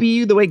fucking up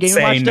you the way Game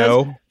 & Watch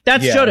does.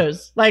 That's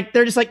Shotos. Like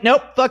they're just like,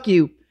 nope, fuck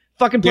you.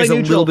 Fucking play There's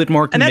neutral. a little bit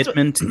more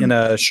commitment in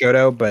a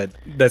Shoto, but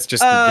that's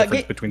just the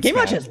difference between Game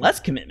Watch has less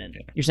commitment.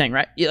 You're saying,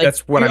 right? Like,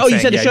 that's what I'm saying. You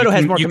said the Shoto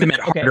has more commitment.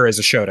 You can harder as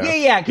a Shoto.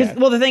 Yeah. Because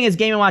well, the thing is,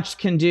 Game & Watch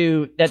can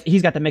do that.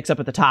 He's got the mix up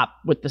at the top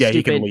with the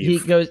stupid. He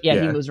goes, he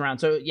moves around.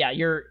 So yeah,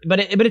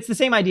 but it's the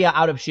same idea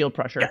out of shield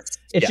pressure. Yes.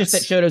 It's just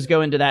that Shotos go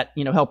into that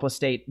helpless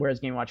state, whereas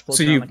Game & Watch floats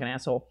around like an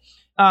asshole.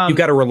 You've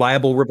got a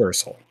reliable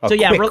reversal.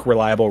 Quick,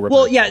 reliable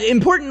reversal. Well, yeah.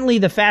 Importantly,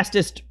 the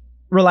fastest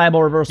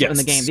reliable reversal in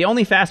the game. The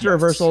only faster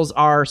reversals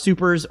are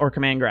supers or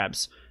command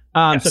grabs.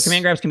 So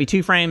command grabs can be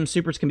 2 frames,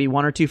 supers can be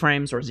 1 or 2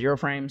 frames or 0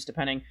 frames,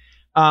 depending.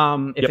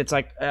 If it's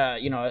like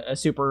a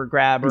super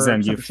grab or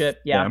some shit.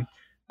 Yeah.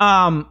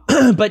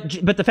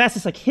 But the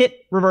fastest like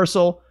hit,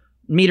 reversal,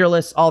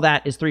 meterless, all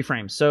that is 3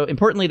 frames. So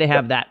importantly, they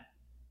have that.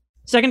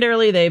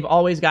 Secondarily, they've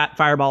always got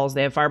fireballs.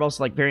 They have fireballs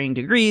to like varying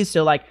degrees.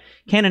 So like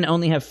Ken and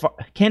Oni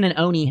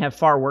have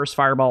far worse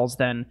fireballs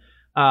than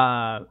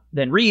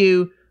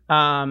Ryu.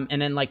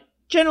 And then like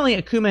generally,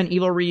 Akuma and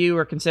Evil Ryu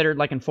are considered,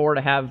 like in 4,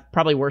 to have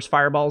probably worse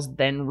fireballs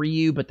than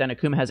Ryu, but then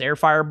Akuma has air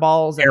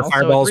fireballs and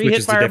also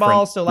 3-hit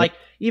fireballs. So, like,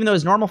 even though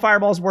his normal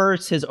fireball's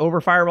worse, his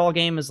over fireball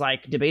game is,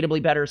 like, debatably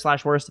better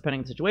 / worse, depending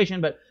on the situation.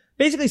 But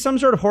basically, some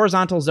sort of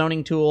horizontal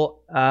zoning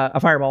tool,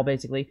 a fireball,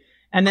 basically.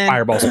 And then,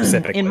 fireball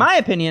specifically. In my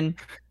opinion,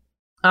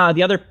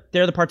 the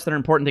other parts that are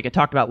important that get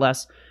talked about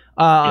less.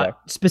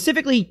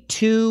 Specifically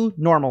 2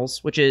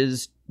 normals, which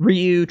is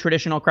Ryu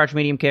traditional crouch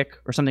medium kick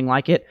or something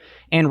like it,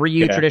 and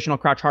Ryu traditional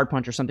crouch hard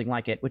punch or something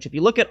like it. Which, if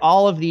you look at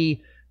all of the,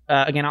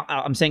 again,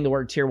 I'm saying the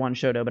word tier 1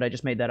 Shoto, but I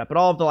just made that up. But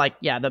all of the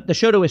the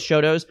Shoto is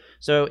Shotos.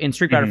 So in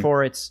Street Fighter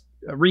 4, it's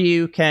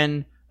Ryu,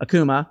 Ken,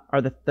 Akuma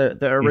are the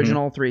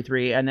original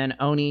 3, and then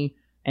Oni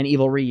and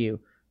Evil Ryu.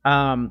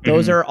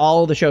 Those are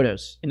all the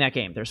Shotos in that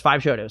game. There's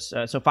 5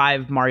 Shotos, so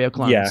 5 Mario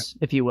clones,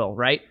 if you will,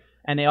 right?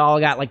 And they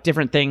all got like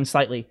different things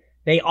slightly.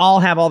 They all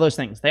have all those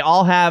things. They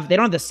don't have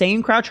the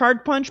same crouch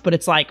hard punch, but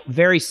it's like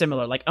very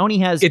similar. Like Oni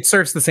has... It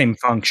serves the same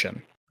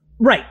function.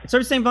 Right. It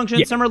serves the same function.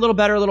 Yeah. Some are a little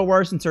better, a little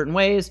worse in certain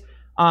ways.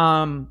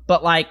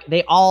 But like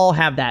they all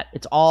have that.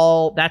 It's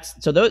all...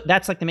 That's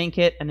like the main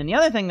kit. And then the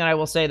other thing that I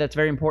will say that's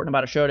very important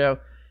about a Shoto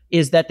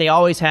is that they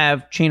always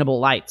have chainable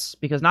lights.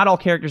 Because not all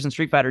characters in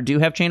Street Fighter do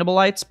have chainable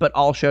lights, but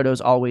all Shotos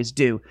always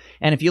do.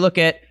 And if you look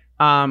at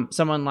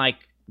someone like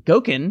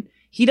Gouken,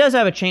 he does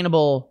have a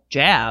chainable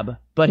jab,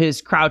 but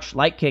his crouch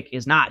light kick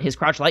is not. His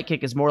crouch light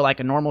kick is more like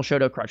a normal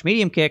Shoto crouch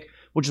medium kick,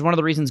 which is one of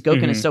the reasons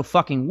Gouken is so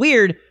fucking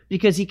weird,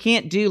 because he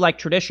can't do like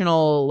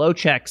traditional low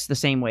checks the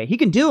same way. He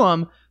can do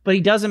them, but he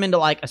does them into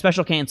like a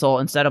special cancel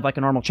instead of like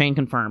a normal chain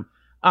confirm.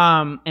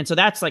 And so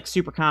that's like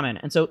super common.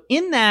 And so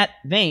in that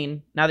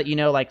vein, now that you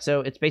know, like,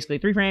 so it's basically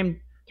 3 frame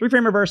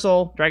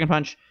reversal, dragon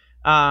punch.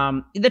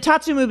 The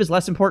Tatsu move is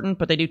less important,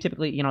 but they do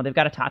typically, they've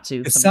got a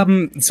Tatsu.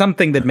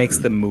 Something that makes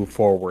them move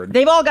forward.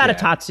 They've all got a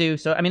Tatsu.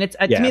 So, I mean, it's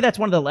to me, that's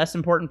one of the less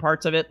important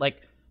parts of it.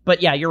 Like,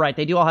 but yeah, you're right.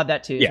 They do all have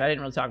that too. Yeah. So I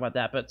didn't really talk about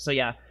that. But so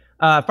yeah,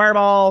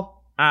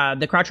 Fireball,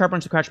 the crouch hard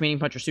punch, the crouch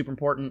medium punch are super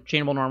important.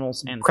 Chainable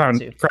normals and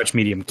crouch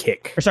medium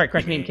kick.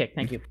 Crouch medium kick.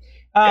 Thank you.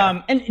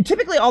 And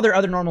typically all their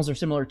other normals are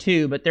similar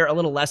too, but they're a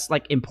little less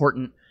like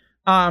important.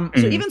 So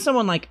even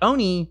someone like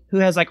Oni, who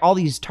has like all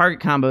these target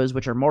combos,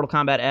 which are Mortal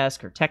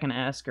Kombat-esque or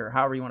Tekken-esque or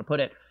however you want to put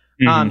it,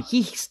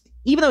 he,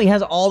 even though he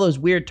has all those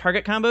weird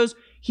target combos,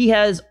 he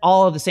has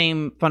all of the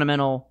same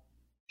fundamental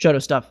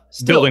Shoto stuff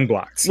still. Building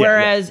blocks.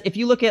 Whereas if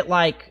you look at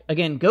like,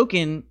 again,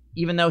 Gouken,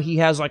 even though he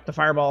has like the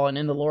fireball and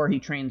in the lore he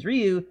trains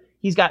Ryu,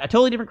 he's got a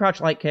totally different crouch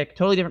light kick,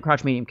 totally different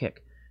crouch medium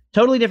kick,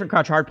 totally different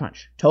crouch hard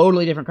punch,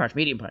 totally different crouch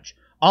medium punch.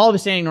 All of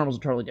his standing normals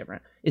are totally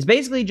different. It's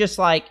basically just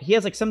like, he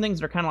has like some things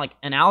that are kind of like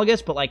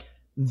analogous, but like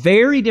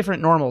very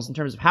different normals in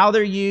terms of how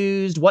they're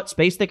used, what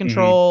space they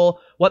control,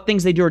 what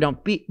things they do or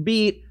don't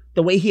beat,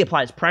 the way he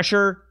applies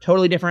pressure,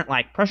 totally different,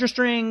 like pressure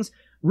strings.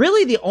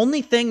 Really, the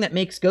only thing that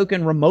makes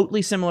Gouken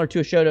remotely similar to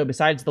a Shoto,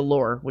 besides the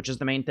lore, which is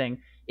the main thing,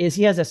 is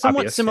he has a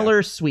somewhat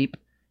similar sweep,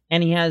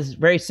 and he has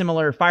very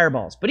similar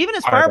fireballs. But even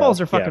his fireballs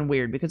are fucking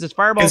weird, because his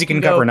fireballs he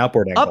can cover an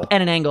upward angle. Up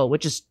at an angle,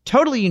 which is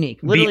totally unique.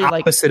 Literally, the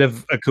opposite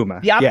of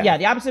Akuma.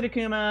 The opposite of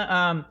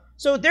Akuma.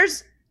 So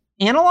there's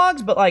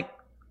analogs, but like,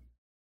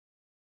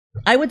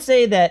 I would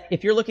say that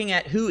if you're looking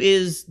at who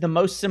is the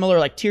most similar,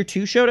 like tier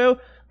 2 Shoto,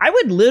 I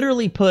would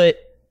literally put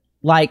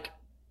like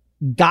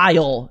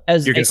Guile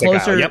as a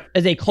closer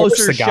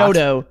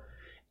Shoto.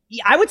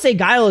 I would say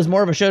Guile is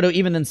more of a Shoto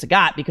even than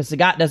Sagat, because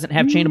Sagat doesn't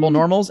have chainable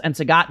normals, and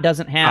Sagat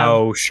doesn't have...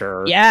 Oh,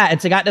 sure. Yeah, and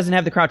Sagat doesn't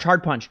have the crouch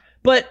hard punch.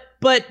 But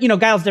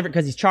Guile's different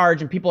because he's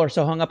charged, and people are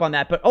so hung up on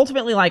that. But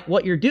ultimately, like,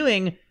 what you're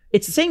doing,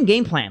 it's the same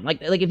game plan.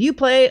 Like if you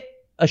play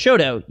a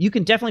Shoto, you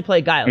can definitely play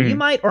Guile. You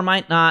might or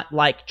might not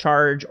like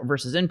charge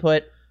versus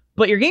input,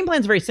 but your game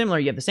plan's very similar.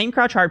 You have the same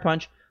crouch hard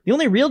punch. The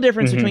only real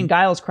difference between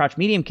Guile's crouch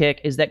medium kick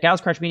is that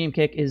Guile's crouch medium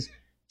kick is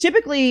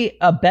typically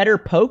a better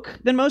poke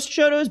than most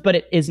Shotos, but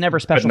it is never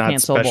special but not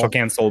cancelable. Special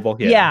cancelable.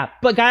 Yeah,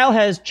 but Guile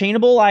has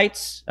chainable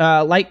lights,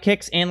 light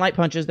kicks, and light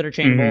punches that are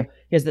chainable.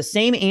 He has the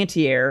same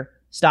anti-air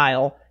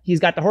style. He's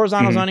got the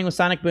horizontal zoning with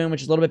Sonic Boom,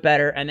 which is a little bit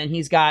better, and then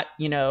he's got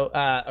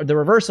the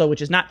reversal,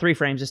 which is not 3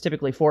 frames, it's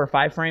typically 4 or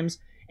 5 frames,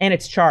 and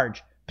it's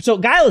charge. So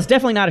Guile is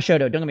definitely not a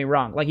Shoto. Don't get me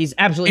wrong. Like he's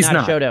absolutely not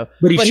a Shoto.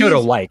 But he's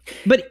Shoto-like.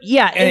 But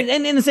yeah,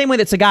 and in the same way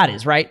that Sagat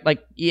is, right?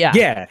 Like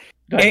yeah.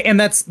 And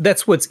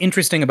that's what's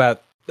interesting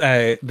about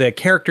the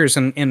characters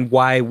and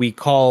why we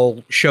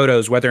call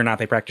Shotos, whether or not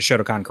they practice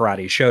Shotokan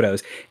karate,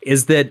 Shotos,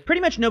 is that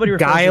pretty much nobody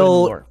refers to it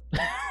anymore.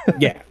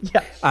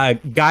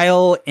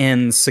 Guile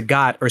and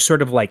Sagat are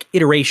sort of like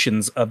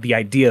iterations of the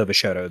idea of a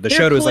Shoto. The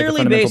Shoto is like a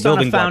fundamental based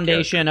building on a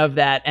foundation of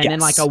that, and then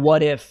like a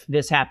what if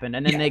this happened,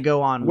 and then they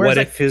go on. Whereas what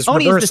if his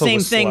Oni's reversal the same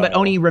was thing, slow. but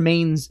Oni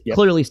remains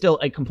clearly still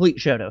a complete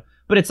Shoto.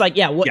 But it's like,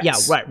 what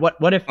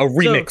if a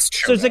remixed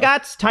Shoto? So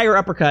Sagat's Tiger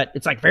Uppercut,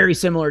 it's like very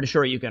similar to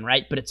Shoryuken,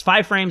 right? But it's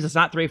 5 frames, it's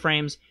not 3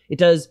 frames. It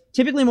does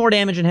typically more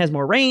damage and has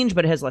more range,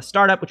 but it has less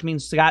startup, which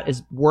means Sagat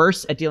is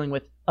worse at dealing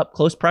with up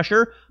close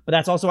pressure. But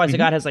that's also why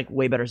Sagat has like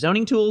way better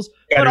zoning tools.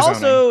 But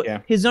also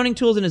his zoning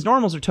tools and his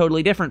normals are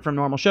totally different from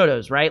normal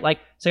Shotos, right? Like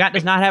Sagat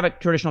does not have a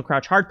traditional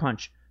crouch hard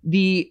punch.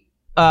 The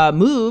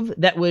move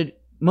that would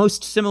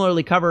most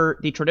similarly cover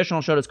the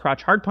traditional Shoto's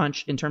crouch hard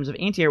punch in terms of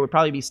anti-air would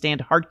probably be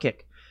stand hard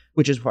kick,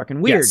 which is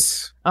fucking weird.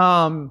 Yes.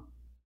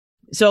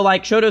 So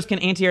like Shotos can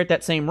anti-air at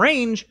that same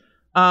range,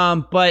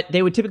 but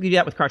they would typically do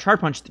that with crouch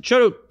hard punch.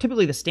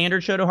 Typically the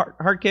standard Shoto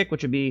hard kick,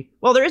 which would be,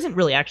 well, there isn't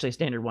really actually a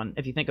standard one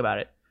if you think about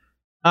it.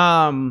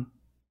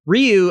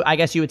 Ryu, I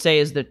guess you would say,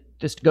 is the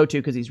just go-to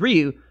because he's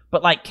Ryu,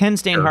 but like Ken's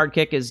stand hard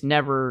kick is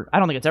never, I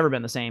don't think it's ever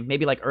been the same.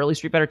 Maybe like early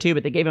Street Fighter 2,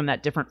 but they gave him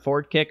that different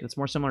forward kick that's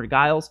more similar to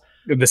Guile's.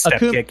 The step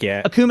kick,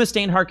 yeah. Akuma's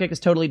stand hard kick is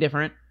totally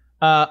different.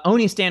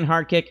 Oni's stand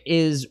hard kick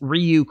is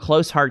Ryu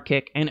close hard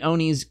kick, and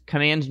Oni's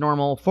command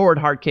normal forward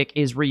hard kick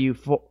is Ryu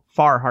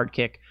far hard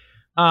kick.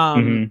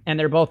 And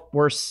they're both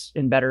worse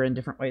and better in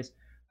different ways.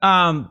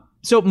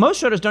 So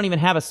most Shotos don't even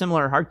have a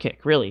similar hard kick,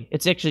 really.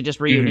 It's actually just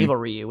Ryu and Evil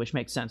Ryu, which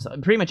makes sense.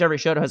 Pretty much every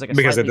Shoto has like a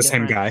because they're the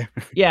same guy.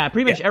 Yeah,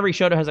 pretty much every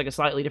Shoto has like a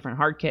slightly different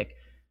hard kick.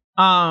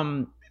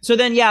 So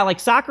then, like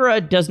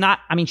Sakura does not,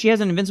 I mean, she has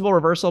an invincible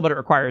reversal, but it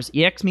requires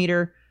EX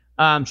meter.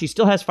 She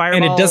still has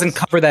fireballs. And it doesn't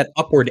cover that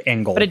upward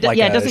angle. But it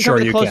doesn't cover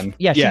the close.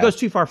 Yeah, she goes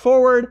too far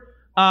forward.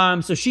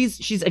 So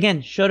she's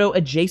again Shoto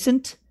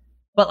adjacent.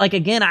 But like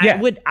again,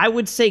 I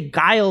would say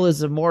Guile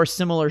is a more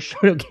similar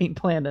Shoto game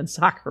plan than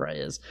Sakura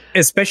is.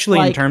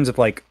 Especially in terms of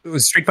like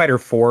Street Fighter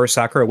 4,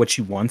 Sakura, what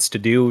she wants to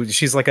do.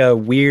 She's like a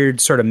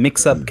weird sort of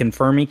mix-up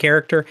confirmy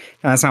character.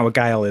 And that's not what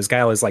Guile is.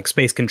 Guile is like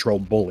space control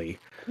bully.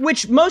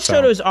 Which most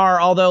Shotos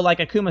are, although like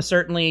Akuma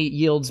certainly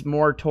yields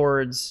more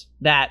towards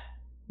that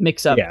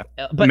mix-up. Yeah,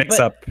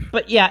 mix-up.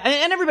 But yeah,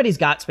 and everybody's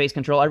got space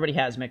control. Everybody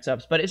has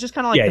mix-ups. But it's just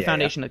kind of like the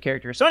foundation of the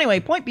character. So anyway,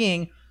 point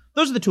being,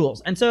 those are the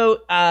tools. And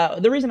so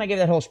the reason I gave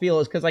that whole spiel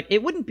is because like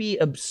it wouldn't be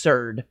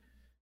absurd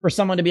for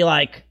someone to be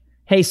like,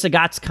 hey,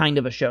 Sagat's kind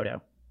of a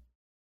Shoto.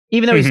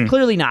 Even though he's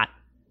clearly not.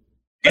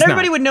 But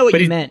everybody would know what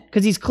you meant,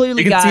 because he's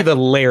clearly got... You can see the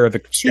layer of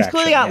extraction. He's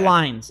clearly got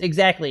lines,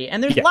 exactly.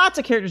 And there's lots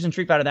of characters in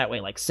Street Fighter that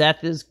way. Like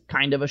Seth is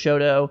kind of a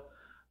Shoto.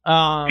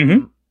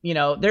 You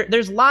know,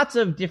 there's lots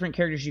of different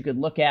characters you could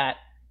look at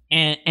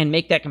and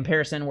make that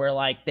comparison where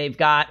like they've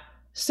got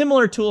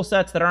similar tool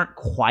sets that aren't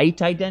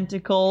quite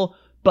identical,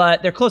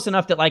 but they're close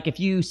enough that like if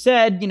you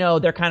said, you know,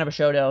 they're kind of a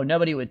Shoto,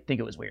 nobody would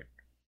think it was weird.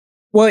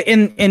 Well,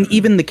 and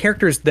even the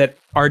characters that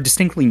are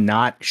distinctly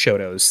not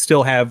Shotos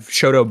still have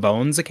Shoto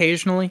bones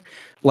occasionally.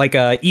 Like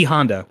E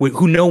Honda,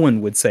 who no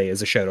one would say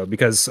is a Shoto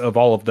because of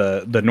all of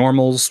the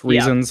normals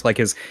reasons. Like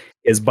his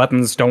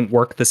buttons don't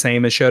work the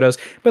same as Shotos.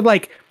 But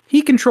like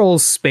he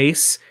controls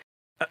space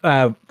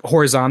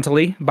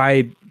horizontally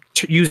by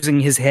using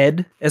his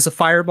head as a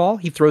fireball.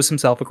 He throws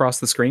himself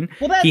across the screen.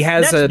 Well, he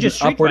has an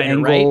upward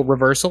angle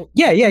reversal.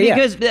 Yeah.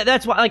 Because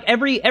that's why like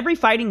every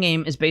fighting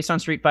game is based on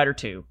Street Fighter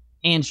 2.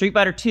 And Street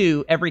Fighter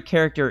 2, every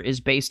character is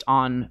based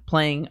on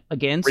playing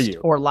against Ryu.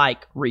 Or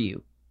like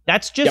Ryu.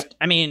 That's just,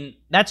 I mean,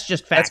 that's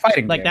just fact. That's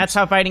fighting like games. that's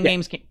how fighting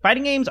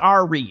games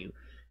are Ryu.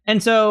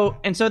 And so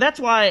that's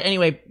why,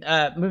 anyway,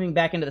 moving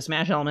back into the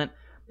Smash element,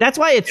 that's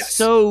why it's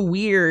so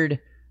weird,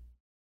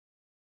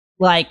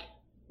 like,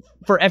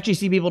 for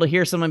FGC people to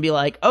hear someone be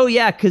like, oh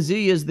yeah,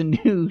 Kazuya's the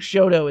new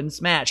Shoto in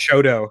Smash.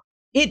 Shoto.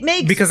 It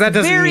makes because that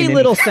doesn't very mean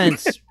little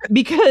sense.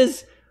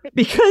 Because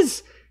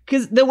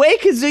the way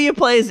Kazuya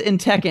plays in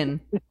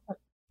Tekken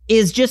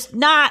is just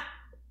not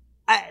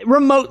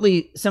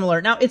remotely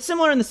similar. Now, it's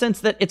similar in the sense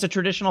that it's a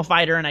traditional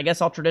fighter, and I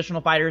guess all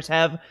traditional fighters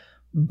have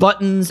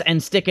buttons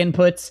and stick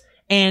inputs,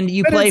 and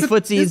you play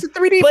footsies. It's a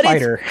 3D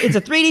fighter. It's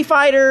a 3D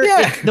fighter.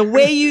 Yeah. The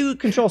way you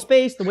control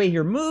space, the way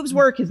your moves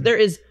work, there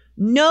is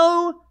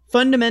no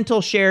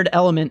fundamental shared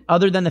element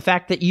other than the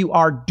fact that you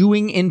are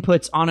doing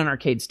inputs on an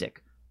arcade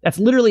stick. That's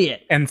literally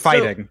it. And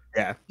fighting.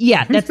 So,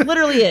 yeah, that's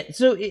literally it.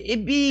 So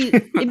it'd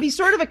be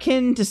sort of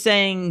akin to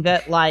saying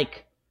that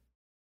like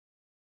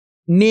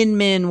Min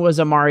Min was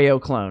a Mario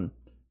clone.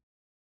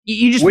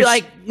 You just be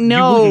like,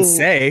 no. You wouldn't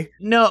say.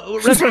 No,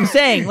 that's what I'm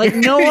saying. Like,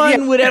 no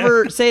one would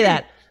ever say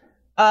that.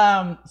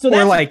 Or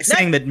like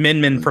saying that Min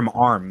Min from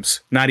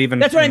ARMS, not even.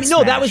 That's what I mean. Smash.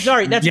 No, that was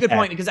sorry. That's a good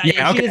point because she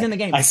is in the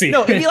game. I see.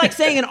 No, it'd be like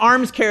saying an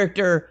ARMS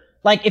character.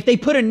 Like if they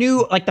put a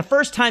new, like the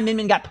first time Min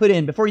Min got put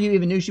in before you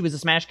even knew she was a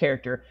Smash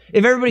character,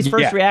 if everybody's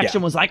first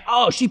reaction was like,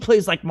 "Oh, she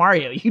plays like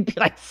Mario," you'd be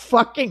like,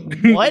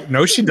 "Fucking what?"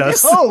 No, she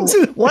does. No,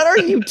 what are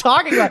you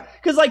talking about?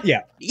 Because like,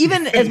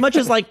 even as much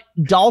as like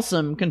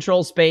Dalsum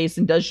controls space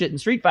and does shit in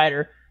Street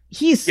Fighter,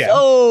 he's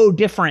so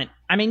different.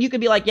 I mean, you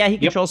could be like, yeah, he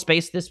controls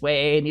space this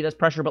way and he does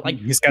pressure, but like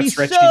he's got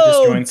stretchy so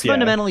disjoints,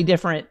 fundamentally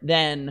different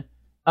than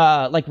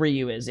like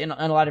Ryu is in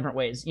a lot of different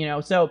ways, you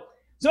know. So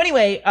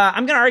anyway,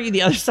 I'm gonna argue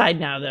the other side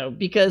now though,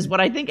 because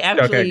what I think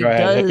actually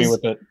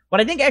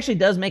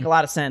does make a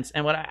lot of sense,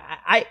 and what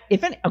I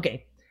just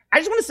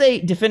want to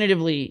say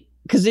definitively,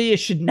 Kazuya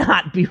should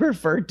not be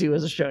referred to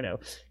as a Shoto.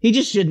 He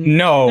just shouldn't.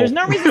 No, there's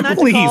no reason not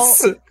to call.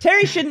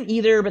 Terry shouldn't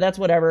either, but that's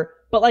whatever.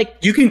 But like,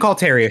 you can call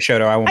Terry a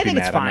Shoto. I think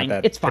it's fine.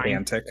 It's fine.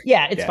 Pedantic.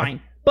 Yeah, it's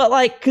fine. But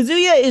like,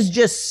 Kazuya is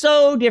just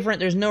so different.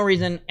 There's no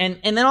reason, and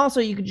then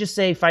also you could just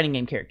say fighting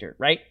game character,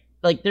 right?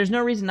 Like, there's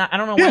no reason not. I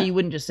don't know why you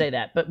wouldn't just say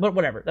that, but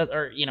whatever,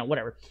 or you know,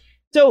 whatever.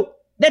 So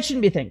that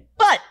shouldn't be a thing.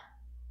 But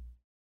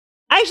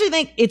I actually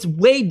think it's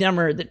way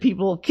dumber that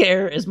people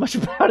care as much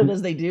about it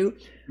as they do.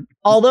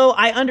 Although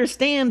I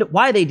understand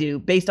why they do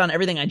based on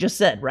everything I just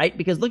said, right?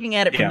 Because looking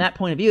at it from that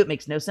point of view, it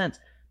makes no sense.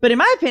 But in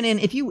my opinion,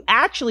 if you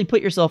actually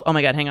put yourself, oh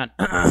my God, hang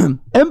on.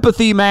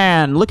 Empathy,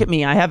 man. Look at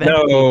me. I have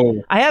empathy.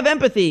 No. I have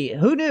empathy.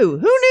 Who knew? Who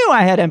knew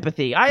I had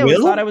empathy? I always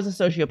thought I was a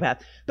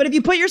sociopath. But if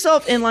you put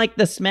yourself in like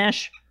the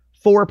Smash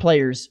 4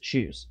 players'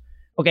 shoes,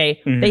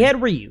 okay, they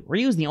had Ryu.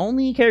 Ryu's the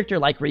only character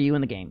like Ryu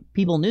in the game.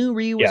 People knew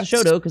Ryu was a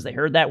Shoto because they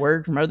heard that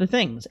word from other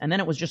things. And then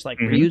it was just like,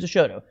 Ryu's a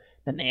Shoto.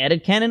 Then they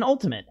added Ken and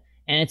Ultimate.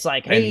 And it's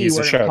like, hey,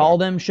 we're going to call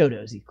them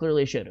Shotos. He's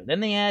clearly a Shoto.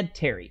 Then they add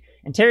Terry.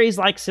 And Terry's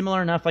like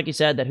similar enough, like you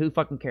said, that who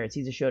fucking cares?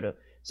 He's a Shoto.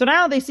 So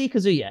now they see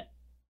Kazuya.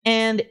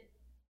 And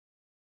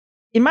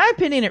in my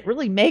opinion, it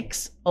really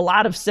makes a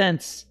lot of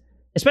sense,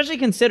 especially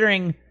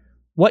considering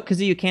what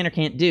Kazuya can or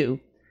can't do,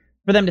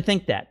 for them to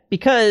think that.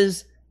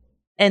 Because,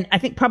 and I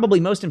think probably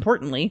most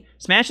importantly,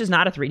 Smash is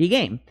not a 3D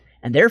game.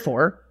 And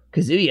therefore,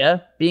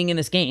 Kazuya being in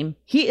this game,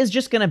 he is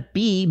just going to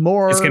be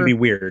more... It's going to be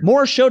weird.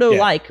 More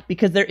Shoto-like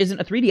because there isn't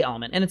a 3D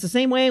element. And it's the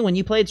same way when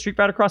you played Street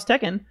Fighter Cross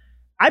Tekken.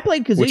 I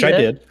played Kazuya. Which I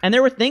did. And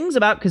there were things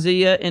about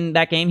Kazuya in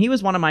that game. He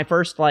was one of my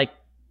first, like,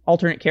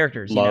 alternate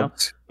characters,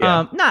 loved, you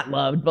know? Not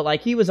loved, but, like,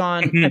 he was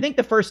on... I think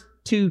the first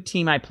 2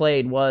 team I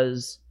played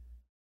was...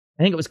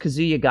 I think it was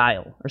Kazuya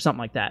Guile or something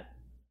like that.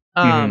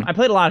 I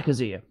played a lot of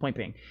Kazuya, point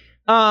being.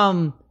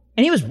 And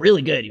he was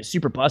really good. He was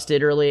super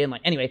busted early and,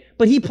 like, anyway.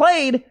 But he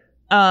played...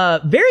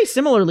 very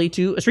similarly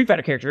to a Street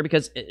Fighter character,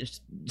 because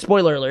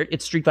spoiler alert,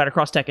 it's Street Fighter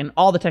Cross Tekken.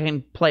 All the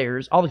Tekken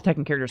players, all the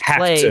Tekken characters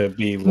play to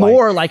be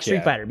more like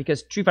Street Fighter, because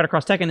Street Fighter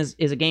Cross Tekken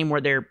is a game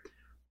where they're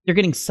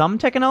getting some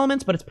Tekken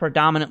elements, but it's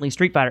predominantly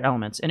Street Fighter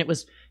elements. And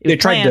they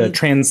tried to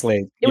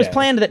translate. It was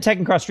planned that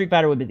Tekken Cross Street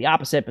Fighter would be the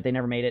opposite, but they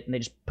never made it, and they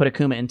just put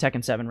Akuma in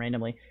Tekken 7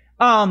 randomly.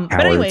 But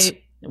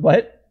anyway,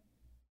 what?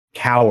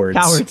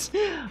 Cowards.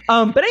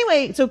 But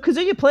anyway, so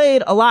Kazuya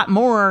played a lot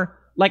more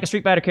like a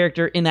Street Fighter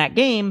character in that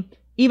game,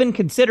 even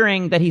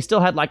considering that he still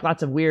had like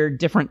lots of weird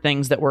different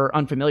things that were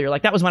unfamiliar.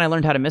 Like that was when I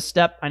learned how to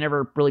misstep. I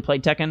never really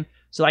played Tekken.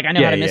 So like I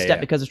know how to misstep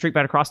because of Street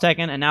Fighter Cross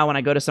Tekken. And now when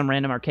I go to some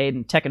random arcade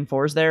and Tekken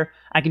 4's there,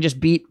 I can just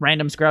beat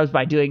random scrubs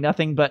by doing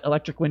nothing but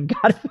Electric Wind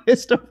God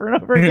Fist over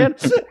and over again.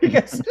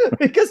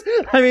 because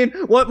I mean,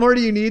 what more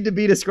do you need to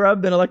beat a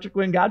scrub than Electric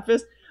Wind God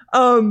Fist?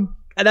 And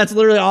that's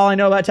literally all I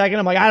know about Tekken.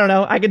 I'm like, I don't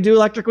know. I could do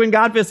Electric Wind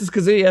God Fist as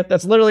Kazuya.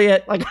 That's literally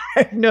it. Like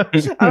I don't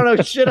know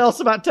shit else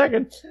about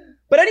Tekken.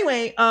 But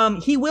anyway,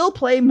 he will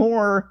play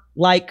more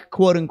like,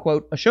 quote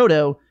unquote, a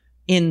Shoto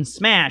in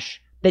Smash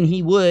than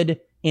he would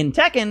in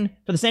Tekken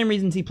for the same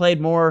reasons he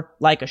played more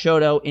like a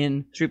Shoto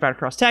in Street Fighter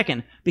Cross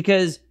Tekken.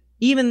 Because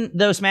even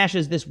though Smash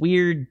is this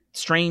weird,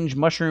 strange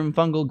mushroom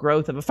fungal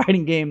growth of a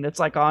fighting game that's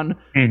like on,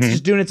 it's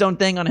just doing its own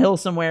thing on a hill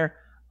somewhere,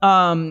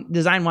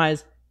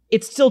 design-wise,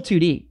 it's still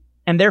 2D.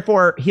 And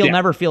therefore, he'll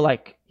never feel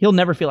like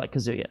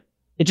Kazuya.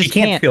 It just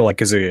can't feel like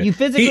Kazuya. You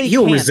physically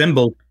he'll can't.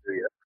 resemble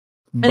Kazuya.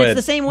 And it's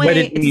the same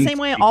way. It's the same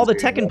way all the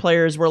Tekken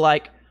players were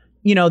like,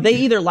 you know, they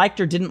either liked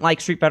or didn't like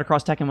Street Fighter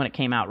Cross Tekken when it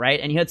came out, right?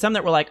 And you had some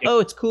that were like, oh,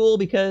 it's cool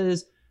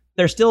because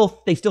they still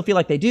feel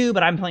like they do,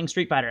 but I'm playing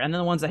Street Fighter. And then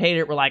the ones that hate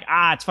it were like,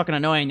 it's fucking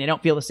annoying. They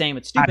don't feel the same.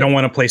 It's stupid. I don't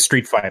want to play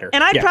Street Fighter.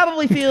 And I'd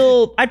probably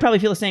feel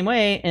the same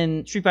way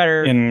in Street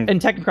Fighter and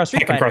Tekken Cross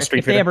Street Fighter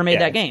if they ever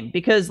made that game,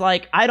 because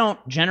like I don't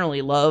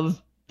generally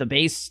love the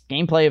base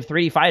gameplay of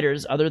 3D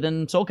fighters other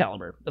than Soul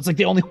Calibur. That's like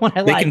the only one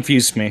I like. They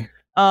confused me.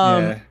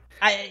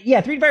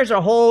 3D fighters are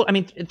a whole... I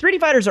mean, 3D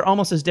fighters are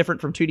almost as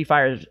different from 2D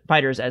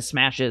fighters as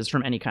Smash is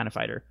from any kind of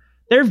fighter.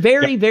 They're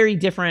very, very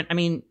different. I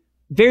mean,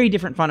 very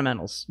different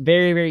fundamentals.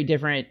 Very, very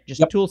different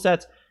just tool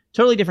sets.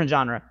 Totally different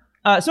genre.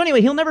 So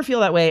anyway, he'll never feel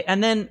that way.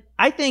 And then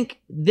I think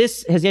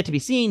this has yet to be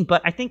seen,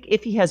 but I think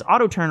if he has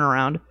auto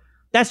turnaround,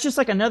 that's just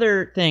like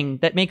another thing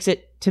that makes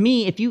it... To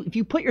me, if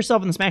you put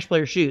yourself in the Smash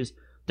player's shoes,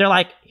 They're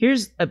like,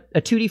 here's a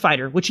 2D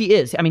fighter, which he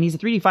is. I mean, he's a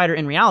 3D fighter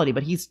in reality,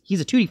 but he's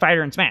a 2D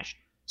fighter in Smash.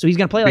 So he's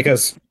gonna play like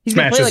because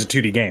Smash is a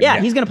 2D game. Yeah,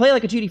 he's gonna play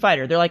like a 2D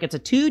fighter. They're like, it's a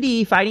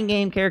 2D fighting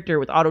game character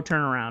with auto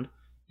turnaround,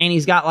 and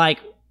he's got like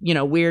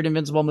weird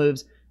invincible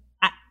moves.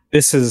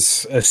 This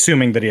is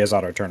assuming that he has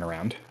auto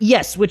turnaround.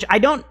 Yes, which I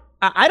don't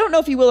know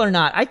if he will or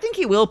not. I think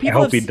he will. I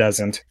hope he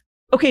doesn't.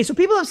 Okay, so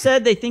people have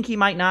said they think he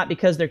might not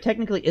because there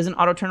technically isn't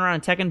auto turnaround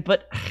in Tekken,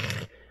 but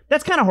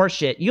that's kind of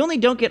horseshit. You only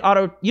don't get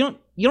auto you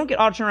don't get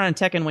auto turnaround in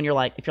Tekken when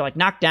if you're like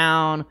knocked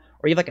down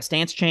or you have like a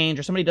stance change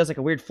or somebody does like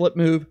a weird flip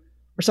move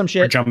or some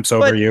shit. Or jumps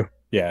over you.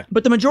 Yeah.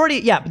 But the majority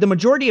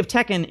of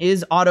Tekken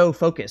is auto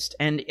focused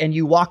and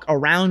you walk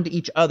around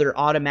each other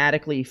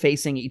automatically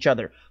facing each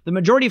other. The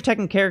majority of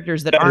Tekken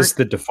characters that aren't is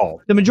the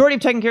default. The majority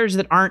of Tekken characters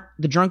that aren't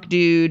the drunk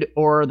dude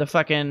or the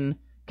fucking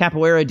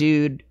capoeira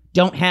dude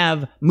don't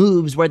have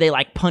moves where they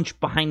like punch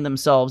behind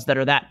themselves that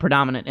are that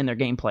predominant in their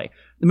gameplay.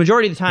 The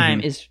majority of the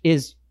time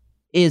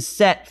is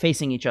set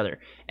facing each other.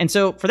 And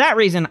so for that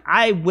reason,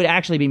 I would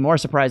actually be more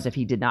surprised if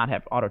he did not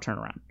have auto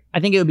turnaround. I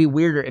think it would be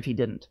weirder if he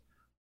didn't.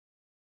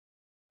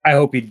 I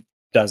hope he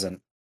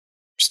doesn't.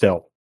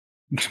 Still.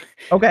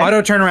 Okay.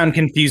 Auto turnaround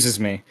confuses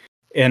me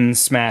in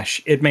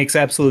Smash. It makes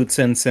absolute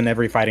sense in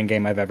every fighting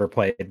game I've ever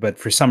played, but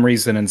for some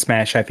reason in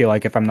Smash, I feel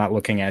like if I'm not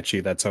looking at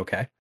you, that's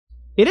okay.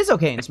 It is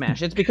okay in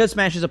Smash. It's because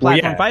Smash is a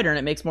platform fighter and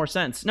it makes more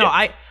sense. No,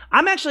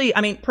 I'm actually,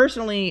 I mean,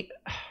 personally,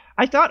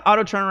 I thought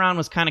auto turnaround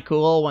was kind of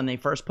cool when they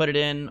first put it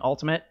in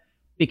Ultimate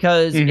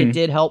because it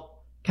did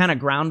help kind of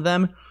ground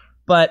them.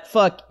 But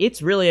fuck,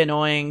 it's really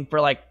annoying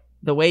for like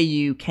the way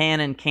you can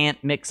and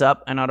can't mix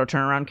up an auto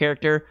turnaround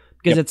character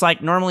because it's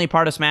like normally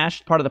part of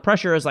Smash, part of the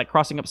pressure is like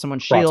crossing up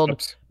someone's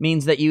shield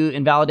means that you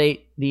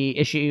invalidate the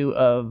issue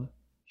of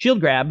shield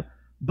grab.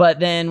 But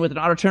then with an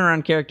auto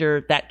turnaround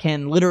character, that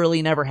can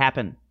literally never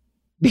happen.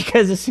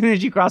 Because as soon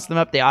as you cross them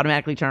up, they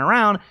automatically turn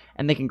around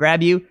and they can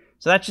grab you.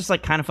 So that's just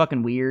like kind of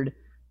fucking weird.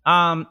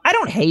 I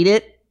don't hate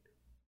it,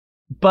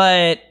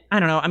 but I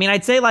don't know. I mean,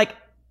 I'd say like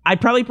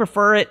I'd probably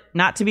prefer it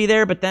not to be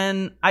there, but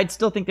then I'd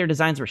still think their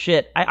designs were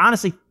shit. I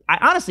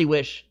honestly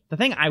wish, the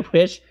thing I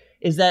wish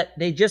is that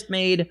they just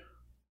made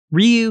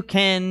Ryu,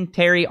 Ken,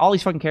 Terry, all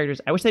these fucking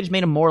characters. I wish they just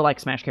made them more like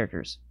Smash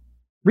characters.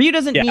 Ryu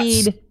doesn't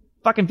need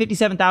fucking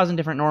 57,000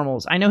 different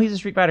normals. I know he's a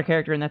Street Fighter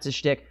character and that's his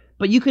shtick,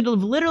 but you could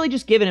have literally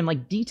just given him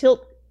like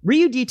D-tilt.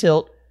 Ryu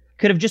D-tilt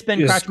could have just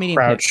been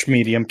crouch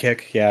medium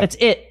kick. Yeah. That's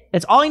it.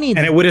 That's all he needs.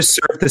 And it would have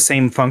served the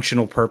same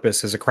functional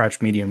purpose as a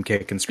crouch medium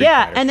kick in Street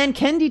Fighter. Yeah, and then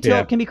Ken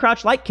D-tilt can be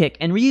crouch light kick,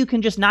 and Ryu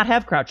can just not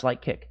have crouch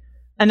light kick.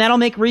 And that'll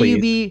make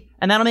Ryu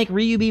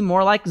be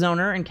more like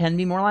Zoner and Ken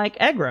be more like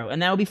Aggro,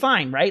 and that'll be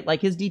fine, right? Like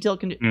his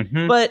D-tilt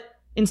can but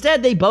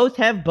instead they both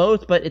have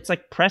both, but it's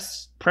like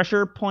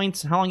pressure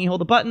points, how long you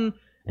hold the button.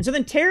 And so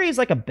then Terry is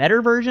like a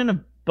better version of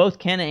both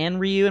Ken and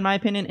Ryu, in my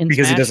opinion, in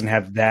because Smash. He doesn't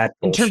have that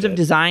bullshit. In terms of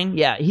design.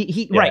 Yeah,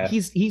 right.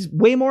 He's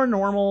way more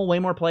normal, way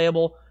more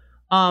playable.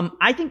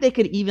 I think they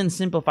could even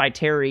simplify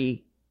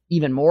Terry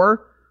even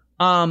more.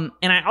 And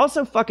I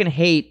also fucking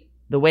hate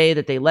the way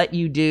that they let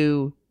you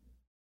do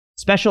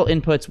special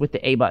inputs with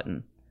the A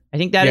button. I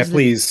think that is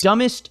the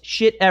dumbest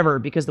shit ever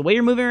because the way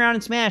you're moving around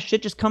in Smash,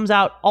 shit just comes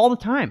out all the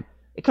time.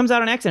 It comes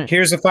out on accident.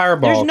 Here's a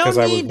fireball. There's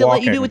no need to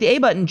let you do with the A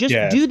button. Just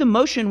do the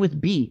motion with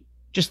B.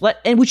 Just let,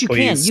 and which you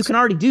can. You can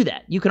already do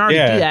that. You can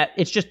already do that.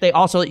 It's just they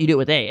also let you do it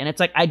with A. And it's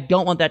like, I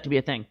don't want that to be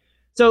a thing.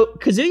 So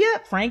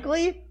Kazuya,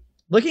 frankly,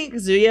 looking at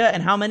Kazuya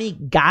and how many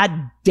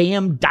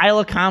goddamn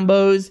dial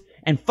combos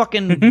and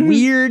fucking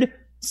weird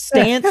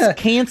stance,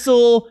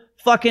 cancel,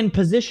 fucking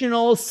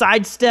positional,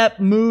 sidestep,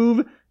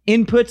 move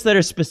inputs that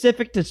are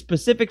specific to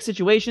specific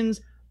situations.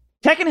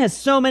 Tekken has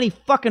so many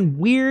fucking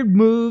weird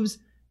moves,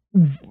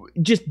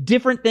 just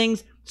different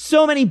things,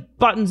 so many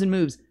buttons and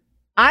moves.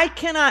 I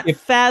cannot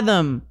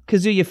fathom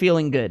Kazuya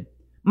feeling good.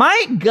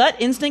 My gut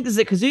instinct is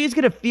that Kazuya's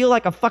going to feel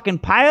like a fucking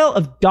pile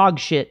of dog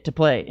shit to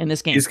play in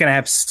this game. He's going to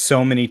have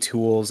so many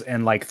tools,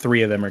 and like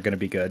 3 of them are going to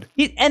be good.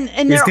 And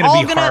they're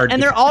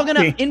all going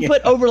to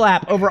input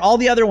overlap over all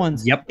the other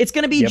ones. Yep. It's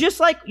going to be just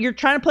like you're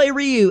trying to play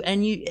Ryu,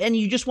 and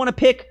you just want to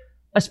pick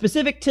a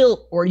specific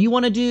tilt, or you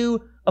want to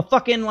do a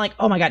fucking like,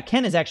 oh my god,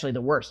 Ken is actually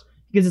the worst.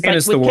 Because it's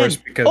like with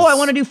Ken, because I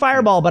want to do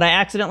Fireball, but I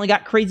accidentally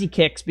got crazy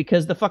kicks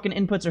because the fucking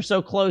inputs are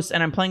so close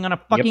and I'm playing on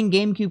a fucking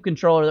GameCube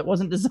controller that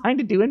wasn't designed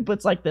to do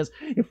inputs like this.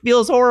 It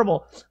feels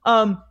horrible.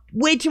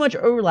 Way too much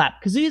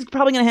overlap. Kazuya's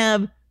probably going to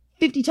have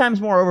 50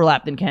 times more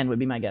overlap than Ken would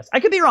be my guess. I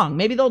could be wrong.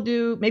 Maybe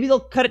they'll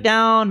cut it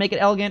down, make it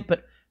elegant,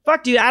 but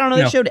fuck, dude, I don't know.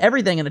 They showed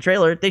everything in the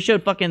trailer. They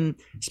showed fucking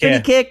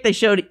spinny kick. They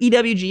showed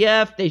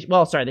EWGF.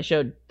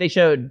 They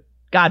showed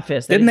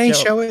Godfist. Didn't they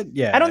show it?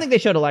 Yeah. I don't think they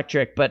showed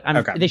Electric, but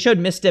they showed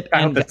Misstep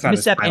and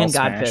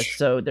Godfist,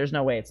 so there's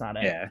no way it's not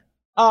it. Yeah.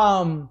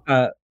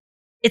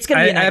 It's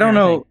gonna be. I don't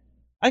know.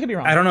 I could be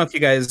wrong. I don't know if you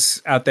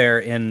guys out there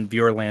in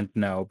Viewerland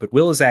know, but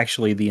Will is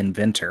actually the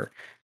inventor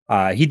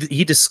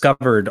He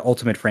discovered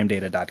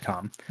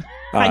ultimateframedata.com.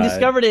 I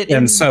discovered it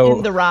in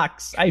the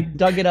rocks. I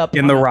dug it up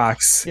in the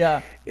rocks.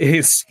 Yeah,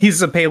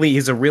 he's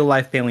a real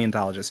life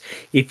paleontologist.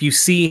 If you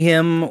see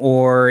him,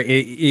 or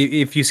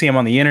if you see him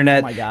on the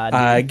internet, oh my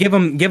God, give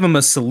him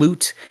a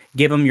salute.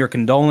 Give him your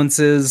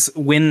condolences.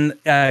 When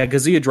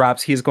Kazuya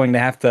drops, he's going to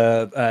have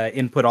to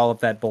input all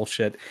of that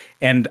bullshit.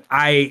 And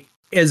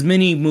as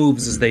many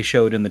moves as they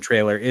showed in the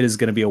trailer, it is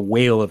going to be a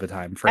whale of a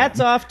time for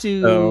hats him. off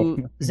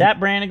to Zap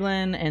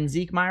Brannigan and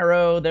Zeke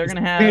Myro. They're going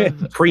to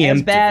have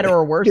as bad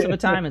or worse of a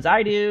time as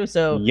I do.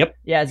 So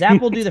yeah, Zap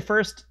will do the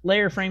first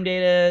layer of frame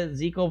data.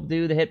 Zeke will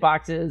do the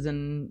hitboxes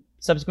and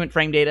subsequent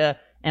frame data.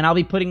 And I'll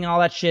be putting all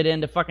that shit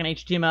into fucking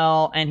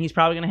HTML. And he's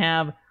probably going to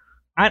have...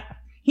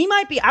 He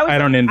might be... I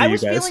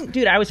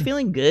was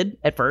feeling good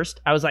at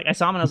first. I was like, I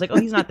saw him and I was like, oh,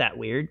 he's not that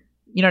weird.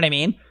 You know what I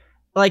mean?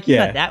 Like, he's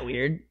not that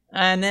weird.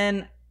 And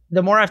then...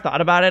 the more I've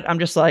thought about it, I'm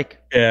just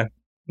like, I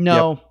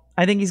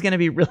think he's going to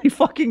be really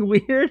fucking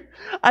weird.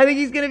 I think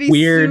he's going to be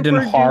weird super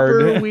and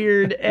hard. duper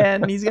weird,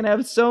 and he's going to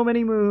have so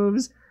many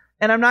moves,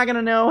 and I'm not going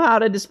to know how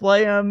to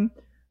display them.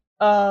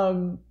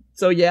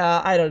 So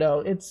yeah, I don't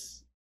know.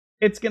 It's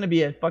going to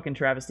be a fucking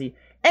travesty.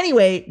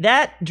 Anyway,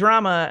 that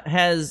drama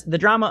has the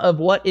drama of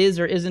what is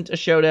or isn't a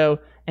Shoto,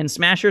 and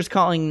Smashers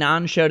calling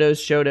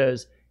non-Shotos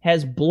Shotos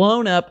has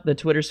blown up the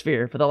Twitter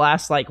sphere for the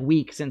last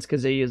week since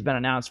Kazuya has been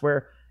announced,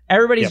 where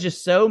everybody's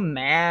just so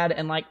mad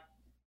and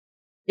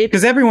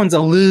because everyone's a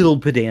little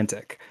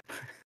pedantic.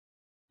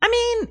 I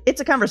mean, it's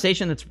a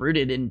conversation that's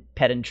rooted in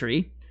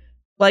pedantry.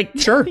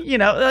 Sure.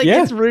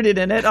 It's rooted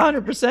in it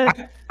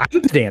 100%.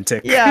 I'm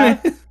pedantic.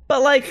 Yeah.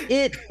 But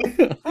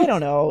I don't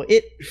know.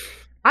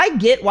 I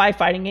get why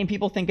fighting game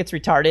people think it's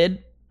retarded.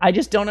 I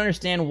just don't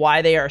understand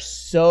why they are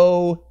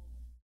so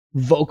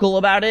vocal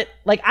about it.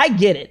 I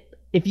get it.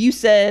 If you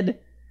said,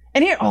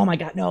 and here, oh my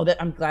God, no,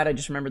 I'm glad I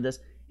just remembered this.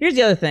 Here's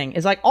the other thing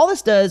is all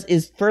this does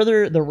is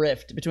further the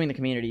rift between the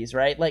communities,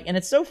 right? And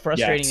it's so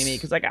frustrating to me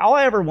because all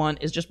I ever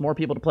want is just more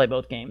people to play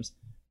both games.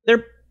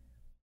 They're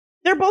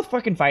both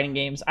fucking fighting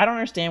games. I don't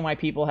understand why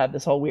people have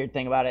this whole weird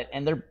thing about it,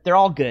 and they're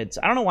all good. So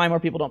I don't know why more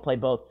people don't play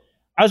both.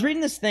 I was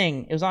reading this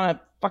thing. It was on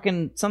a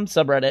fucking some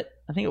subreddit.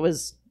 I think it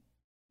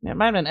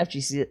might have been an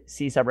FGC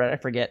subreddit. I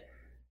forget.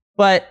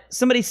 But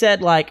somebody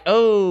said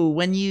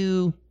when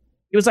you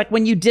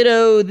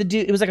ditto the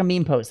dude. It was a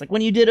meme post.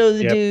 When you ditto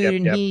the dude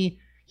and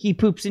he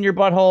poops in your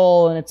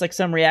butthole, and it's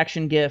some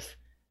reaction gif.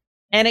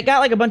 And it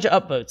got a bunch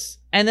of upvotes.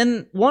 And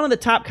then one of the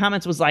top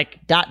comments was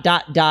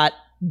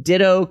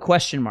ditto ?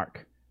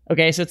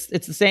 Okay, so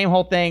it's the same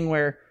whole thing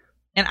where,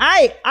 and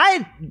I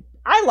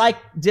like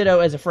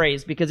ditto as a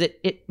phrase because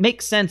it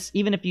makes sense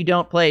even if you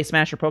don't play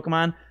Smash or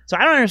Pokemon. So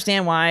I don't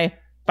understand why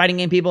fighting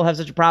game people have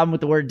such a problem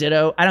with the word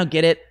ditto. I don't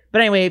get it.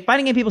 But anyway,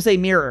 fighting game people say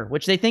mirror,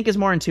 which they think is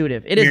more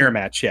intuitive. It is mirror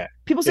match, yeah.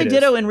 People say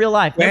ditto in real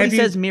life. Nobody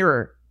says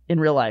mirror in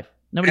real life.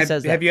 Nobody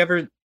says that.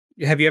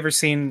 Have you ever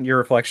seen your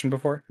reflection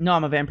before? No,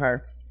 I'm a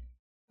vampire.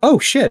 Oh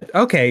shit.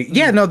 Okay.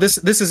 Yeah, no, this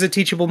is a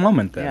teachable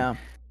moment then. Yeah.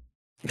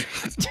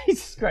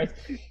 Jesus Christ.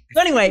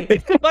 So anyway,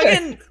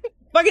 fucking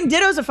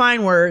ditto's a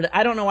fine word.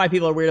 I don't know why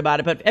people are weird about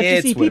it, but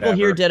FGC people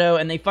hear ditto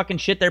and they fucking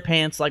shit their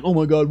pants oh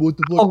my God, what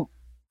the fuck? Oh.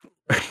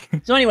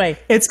 So anyway.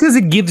 It's because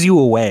it gives you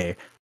away.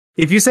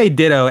 If you say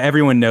ditto,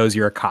 everyone knows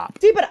you're a cop.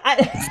 See, but I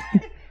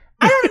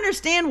don't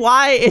understand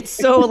why it's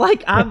so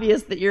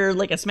obvious that you're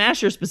a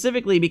Smasher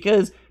specifically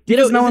because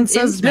ditto no one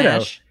says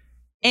Smash.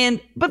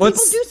 Ditto. But people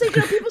do say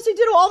ditto. People say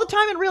ditto all the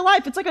time in real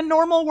life. It's a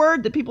normal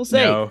word that people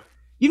say. No.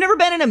 You've never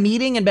been in a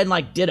meeting and been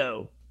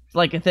ditto,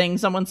 a thing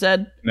someone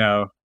said?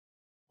 No.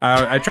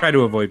 I try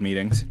to avoid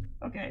meetings.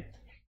 Okay.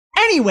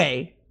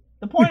 Anyway,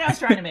 the point I was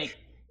trying to make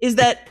is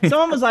that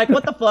someone was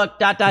what the fuck, ...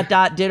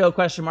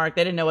 ditto ?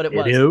 They didn't know what it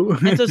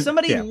was. And so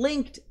somebody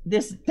linked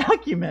this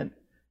document,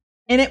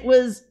 and it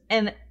was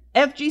an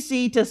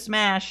FGC to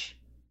Smash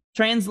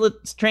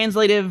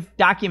translative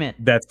document.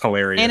 That's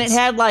hilarious. And it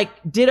had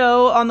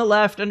ditto on the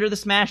left under the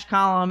Smash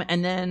column,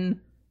 and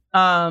then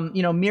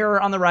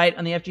mirror on the right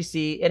on the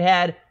FGC. It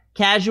had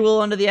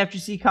casual under the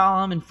FGC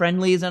column and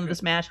friendlies under the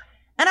Smash.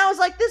 And I was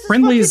this is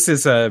friendlies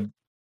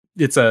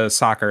it's a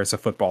soccer, it's a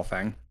football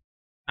thing.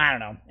 I don't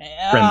know.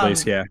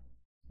 Friendlies, yeah.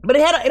 But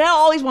it had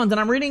all these ones, and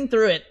I'm reading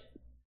through it.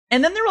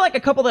 And then there were a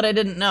couple that I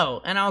didn't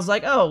know, and I was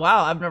oh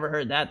wow, I've never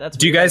heard that. That's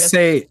do weird, you guys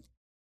say?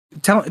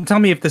 Tell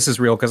me if this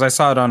is real, because I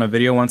saw it on a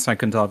video once and I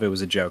couldn't tell if it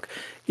was a joke.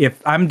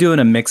 If I'm doing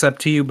a mix-up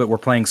to you, but we're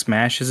playing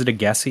Smash, is it a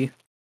guessy?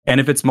 And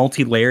if it's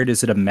multi-layered,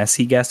 is it a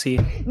messy guessy?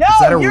 No, is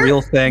that a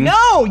real thing?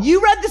 No,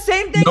 you read the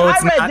same thing I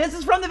read. Not. This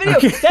is from the video.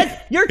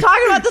 Okay. You're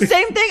talking about the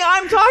same thing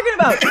I'm talking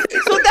about.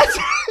 So that's...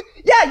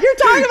 Yeah, you're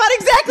talking about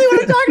exactly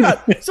what I'm talking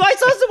about. So I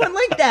saw someone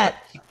link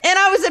that. And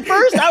I was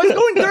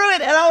going through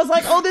it, and I was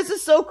oh, this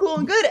is so cool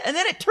and good. And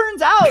then it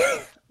turns out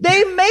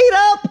they made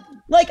up...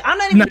 I'm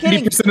not even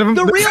kidding. The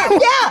real,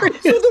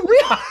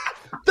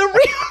 the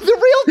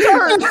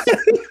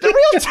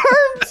real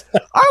terms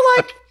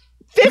are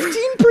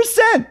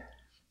 15%.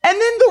 And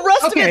then the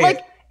rest of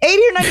it,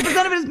 80 or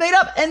 90% of it is made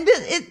up. And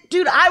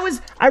dude,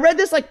 I read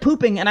this like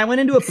pooping, and I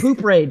went into a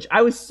poop rage.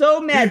 I was so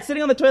mad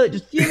sitting on the toilet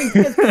just fuming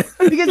because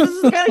this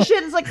is the kind of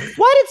shit. It's like,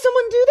 why did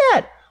someone do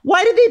that?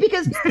 Why did they?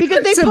 Because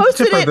they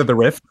posted it. The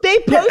riff. They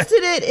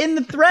posted it in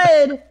the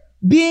thread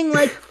being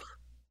like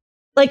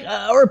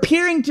or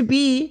appearing to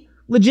be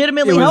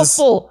legitimately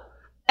helpful.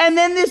 And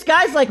then this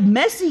guy's like,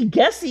 messy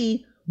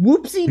guessy,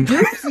 whoopsie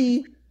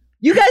doopsie.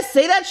 You guys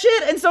say that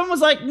shit? And someone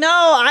was like, no,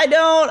 I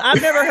don't.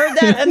 I've never heard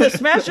that. And the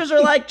Smashers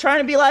are like trying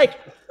to be like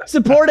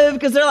supportive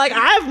because they're like,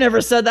 I've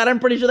never said that. I'm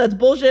pretty sure that's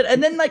bullshit.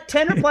 And then like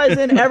 10 replies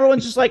in,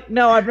 everyone's just like,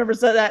 no, I've never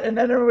said that. And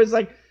then everyone's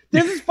like,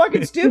 this is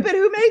fucking stupid.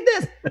 Who made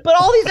this? But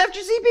all these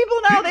FGC people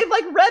now, they've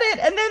like read it.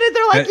 And then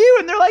they're like you.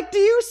 And they're like, do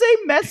you say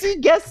messy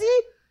guessy?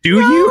 Do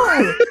you?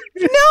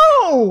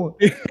 No.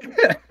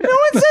 No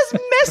one says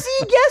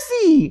messy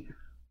guessy.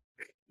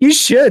 You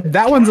should.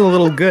 That one's a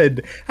little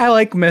good. I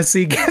like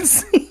messy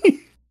guessing.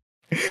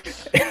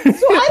 So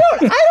I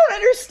don't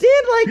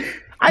understand.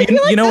 Like, I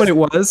feel like you know what it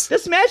was? The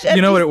Smash.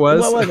 You know what it was?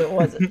 What was it?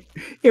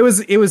 What was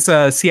it? It was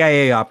a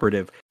CIA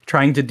operative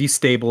trying to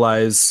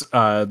destabilize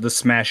the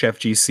Smash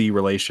FGC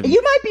relations.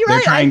 You might be right.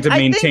 They're trying to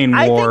maintain war.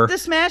 I think the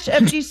Smash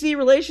FGC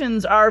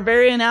relations are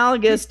very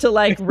analogous to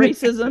like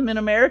racism in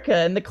America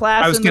and the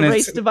class and the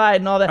race divide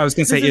and all that. I was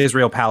going to say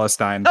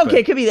Israel-Palestine.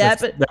 Okay, could be that,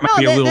 but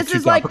this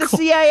is like the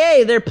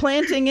CIA. They're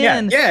planting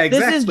in. Yeah, exactly.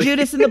 This is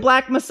Judas and the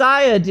Black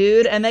Messiah,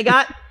 dude, and they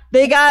got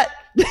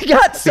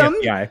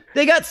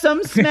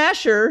some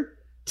Smasher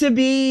to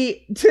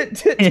be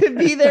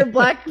their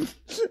black Judas.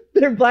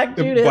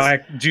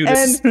 Black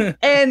Judas.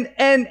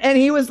 And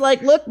he was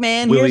like, look,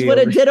 man, here's what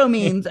a ditto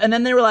means. And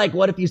then they were like,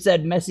 what if you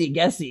said messy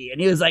guessy?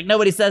 And he was like,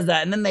 nobody says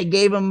that. And then they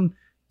gave him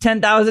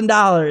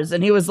 $10,000.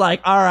 And he was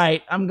like, all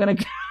right, I'm gonna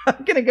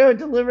go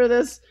deliver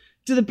this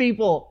to the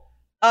people.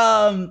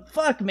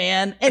 Fuck,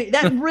 man. And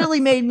that really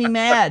made me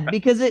mad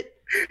because it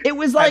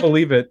was like, I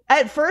believe it.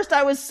 At first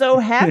I was so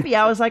happy.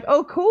 I was like,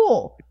 oh,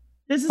 cool.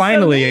 This is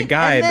finally so a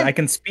guide. I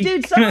can speak.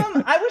 Dude, some of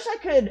them, I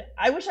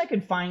wish I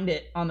could find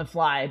it on the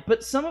fly,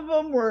 but some of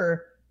them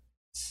were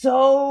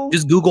so.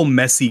 Just Google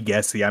messy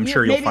guessy. I'm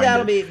sure you'll find it. Maybe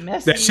that'll be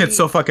messy. That shit's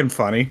so fucking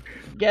funny.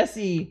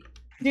 Guessy.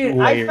 Dude,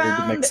 I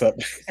found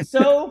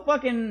so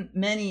fucking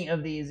many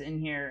of these in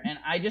here, and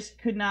I just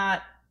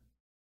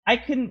I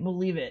couldn't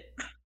believe it.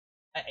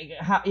 Here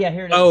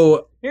it is.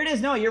 Oh. Here it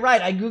is. No, you're right.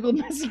 I Googled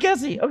messy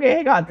guessy. Okay,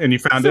 hang on. And you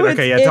found it?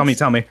 Okay, yeah, tell me.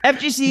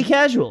 FGC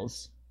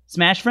casuals.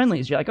 Smash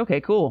friendlies. You're like, okay,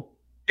 cool.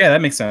 Yeah,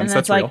 that makes sense. And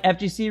that's like real.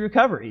 FGC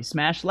recovery,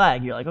 Smash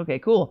lag. You're like, okay,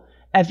 cool.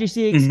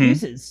 FGC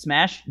excuses,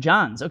 Smash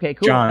Johns. Okay,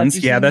 cool. Johns,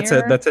 FGC yeah, that's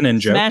an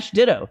in-joke. Smash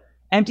Ditto.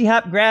 Empty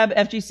hop grab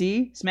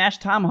FGC, Smash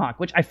Tomahawk,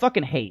 which I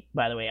fucking hate,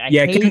 by the way.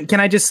 Can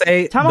I just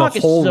say Tomahawk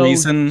the whole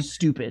is so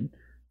stupid.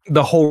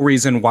 The whole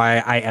reason why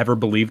I ever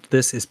believed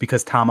this is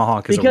because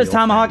Tomahawk is because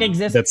Tomahawk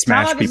exists. That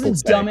Smash Tomahawk people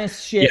is the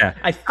dumbest shit. Yeah.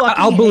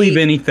 I'll believe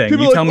anything.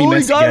 People you tell me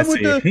messy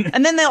guessy.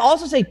 And then they'll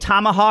also say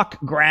Tomahawk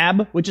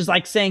grab, which is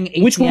like saying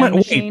ATM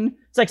machine. Wait.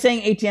 It's like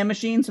saying ATM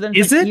machine. So then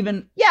it's like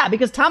even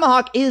because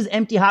Tomahawk is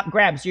empty hop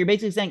grab. So you're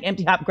basically saying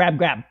empty hop grab.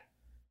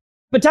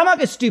 But Tomahawk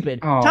is stupid.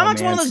 Oh,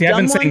 Tomahawk's one of those dumb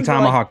ones. I've been saying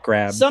Tomahawk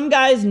grab. Some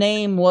guy's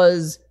name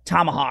was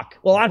Tomahawk.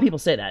 Well, a lot of people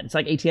say that. It's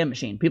like ATM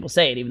machine. People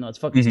say it even though it's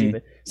fucking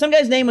stupid. Some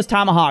guy's name was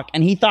Tomahawk,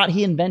 and he thought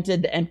he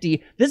invented the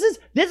empty. This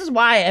is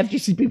why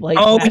FGC people hate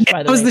Smash, by the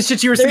way. That was the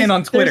shit you were saying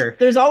on Twitter.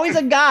 There's always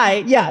a guy.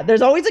 Yeah,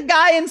 there's always a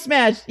guy in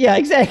Smash. Yeah,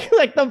 exactly.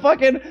 Like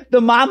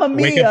the Mamma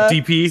Mia. Wake up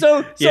DP.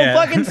 So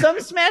fucking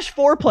some Smash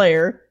 4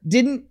 player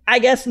didn't, I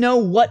guess, know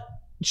what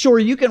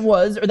Shoryuken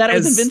was, or that it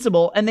was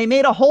invincible, and they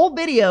made a whole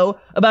video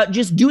about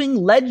just doing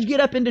ledge get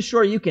up into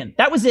Shoryuken.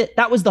 That was it.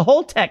 That was the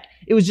whole tech.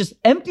 It was just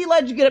empty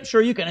ledge get up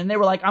Shoryuken, and they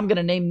were like, I'm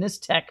gonna name this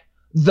tech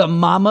the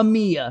Mamma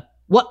Mia.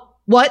 What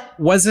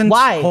wasn't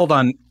why? Hold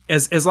on.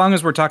 As long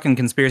as we're talking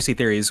conspiracy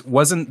theories,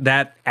 wasn't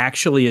that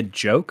actually a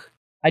joke?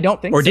 I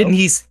don't think so. Or didn't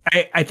he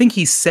I think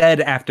he said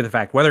after the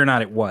fact, whether or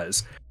not it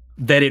was,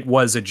 that it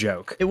was a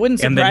joke. It wouldn't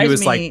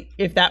surprise me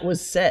if that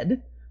was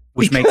said.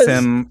 Which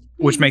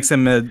makes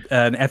him an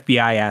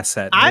FBI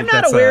asset. I'm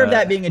not aware of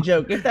that being a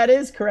joke. If that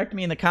is, correct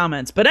me in the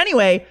comments. But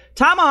anyway,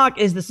 Tomahawk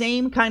is the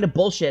same kind of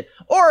bullshit.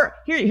 Or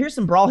here's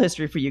some brawl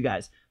history for you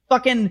guys.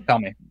 Fucking tell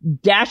me.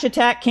 Dash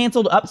attack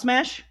canceled up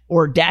smash,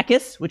 or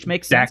Dacus, which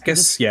makes sense.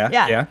 Dacus,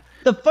 yeah.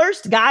 The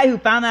first guy who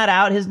found that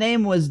out, his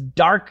name was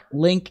Dark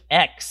Link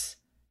X,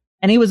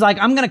 and he was like,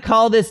 "I'm gonna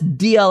call this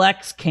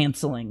DLX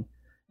canceling."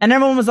 And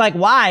everyone was like,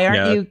 "Why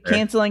aren't you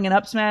canceling an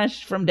up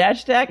smash from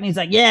dash attack?" And he's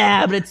like,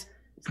 "Yeah, but it's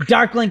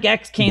Dark Link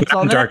X cancel."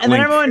 And then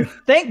everyone,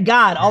 thank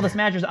God, all the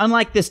smashers,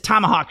 unlike this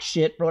Tomahawk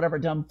shit for whatever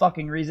dumb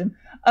fucking reason,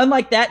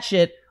 unlike that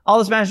shit, all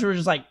the smashers were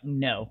just like,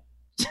 no.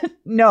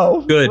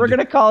 No. Good. We're going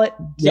to call it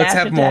dash Let's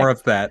have attack, more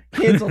of that.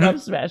 canceled up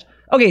smash.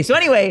 Okay, so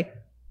anyway,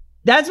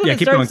 that's when it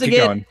starts to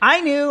get... Going. I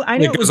knew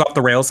it goes off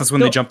the rails. That's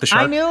when they jump the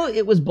shark. I knew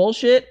it was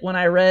bullshit when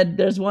I read,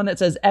 there's one that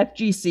says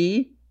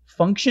FGC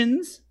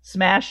functions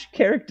smash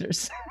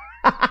characters.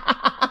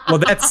 Well,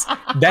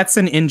 that's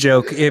an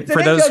in-joke.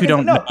 For those who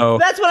don't know,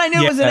 that's what I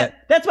knew was in it.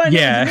 That's what I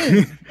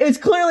knew. It was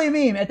clearly a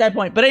meme at that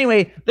point. But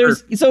anyway,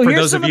 here's some of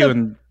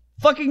the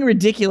fucking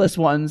ridiculous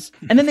ones,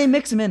 and then they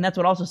mix them in. That's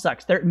what also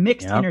sucks. They're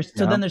mixed inners,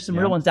 so then there's some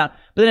real ones down.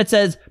 But then it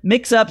says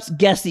mix-ups,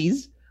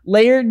 guessies,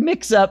 layered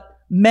mix-up,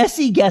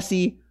 messy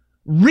guessy,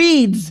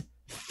 reads,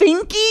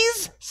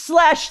 thinkies /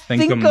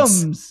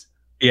 thinkums.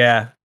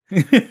 Yeah.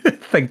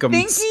 Thinkums.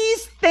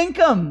 Thinkies,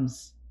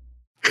 thinkums.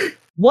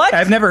 What?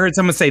 I've never heard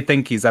someone say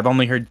thinkies. I've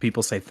only heard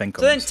people say thinkums.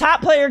 So then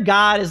top player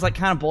God is like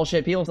kind of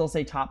bullshit. People still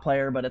say top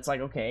player, but it's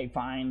like, okay,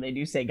 fine. They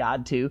do say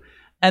God too.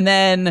 And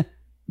then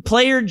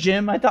player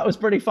Jim, I thought was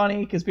pretty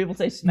funny because people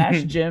say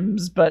smash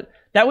gyms, but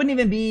that wouldn't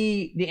even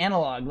be the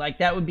analog. Like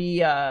that would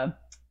be, I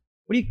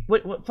can't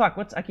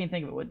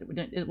think of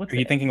it. What's Are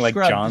you thinking like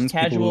scrub, John's?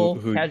 casual?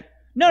 Who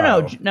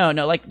No.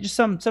 Like just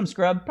some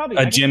scrub. Probably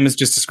a gym is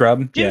just a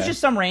scrub. Jim's just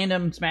some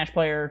random Smash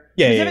player.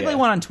 Yeah, specifically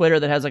one on Twitter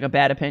that has like a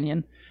bad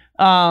opinion.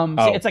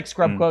 It's like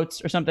scrub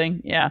quotes or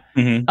something. Yeah.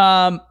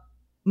 Mm-hmm.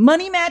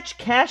 Money match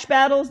cash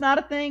battle is not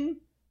a thing.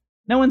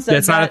 No one says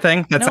that's not a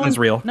thing. That sounds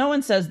real. No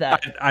one says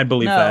that. I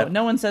believe that.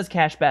 No one says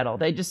cash battle.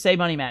 They just say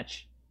money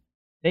match.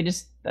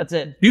 That's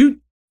it.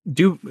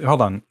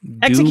 Hold on.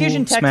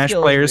 Execution tech Smash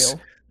skill players. is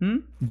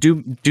real.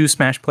 Do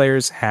Smash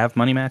players have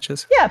money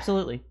matches? Yeah,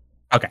 absolutely.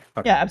 Okay.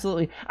 Yeah,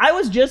 absolutely. I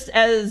was just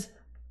as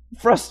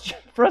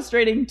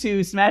frustrating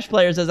to Smash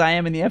players as I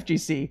am in the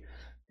FGC.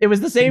 It was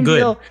the same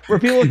deal where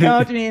people would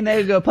come up to me and they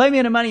would go, play me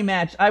in a money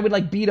match. I would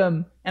like beat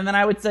them. And then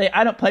I would say,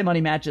 I don't play money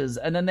matches.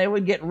 And then they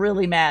would get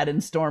really mad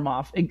and storm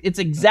off. It's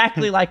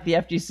exactly like the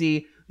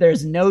FGC.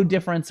 There's no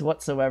difference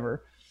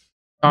whatsoever.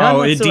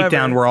 Deep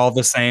down, we're all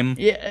the same.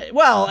 Yeah,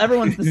 well,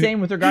 everyone's the same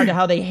with regard to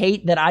how they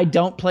hate that I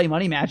don't play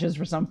money matches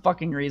for some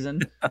fucking reason.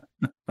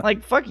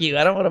 Like, fuck you.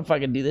 I don't want to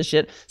fucking do this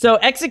shit. So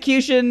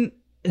Execution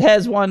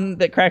has one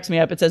that cracks me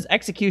up. It says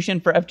Execution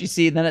for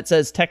FGC. Then it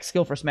says tech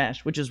skill for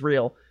Smash, which is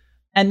real.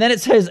 And then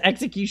it says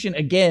Execution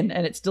again,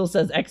 and it still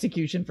says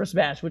Execution for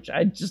Smash, which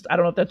I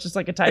don't know if that's just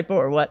like a typo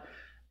or what.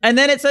 And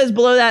then it says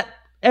below that,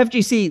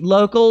 FGC,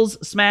 locals,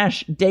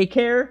 Smash,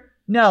 daycare.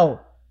 No,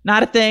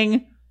 not a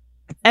thing.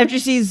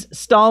 FGC's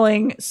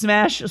stalling,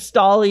 Smash,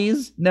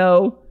 stallies.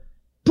 No.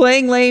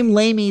 Playing lame,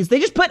 lamies.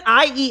 They just put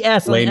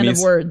IES on the end of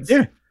words.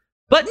 Yeah.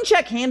 Button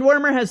check hand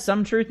warmer has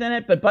some truth in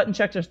it, but button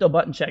checks are still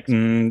button checks.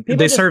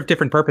 They serve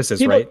different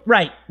purposes, right?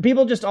 Right.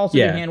 People just also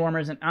do hand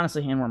warmers, and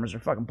honestly, hand warmers are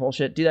fucking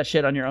bullshit. Do that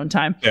shit on your own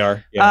time. They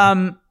are.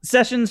 Yeah.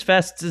 Sessions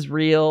Fests is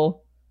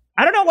real.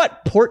 I don't know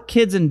what Port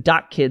Kids and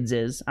Doc Kids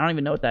is. I don't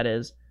even know what that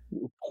is.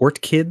 Port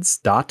Kids,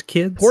 Dot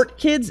Kids? Port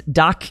Kids,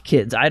 Doc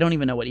Kids. I don't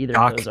even know what either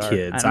Doc of those are.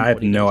 Kids. I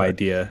have no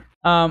idea.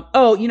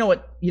 You know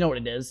what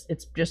it is?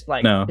 It's just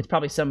like it's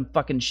probably some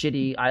fucking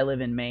shitty I live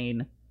in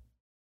Maine.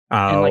 Oh,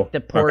 and like the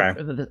port,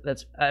 okay.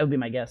 that would be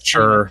my guess.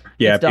 Sure. Anyway,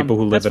 yeah, people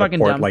who live at a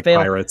port like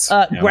pirates.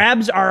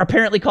 Grabs are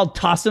apparently called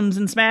tossums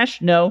in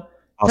Smash. No.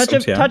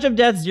 Touch of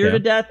Death, Zero to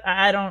Death.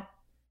 I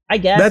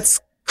guess. That's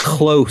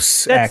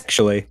close,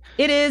 actually.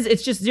 It is.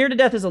 It's just Zero to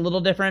Death is a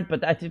little different,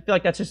 but I feel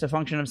like that's just a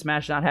function of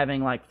Smash not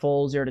having like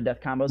full Zero to Death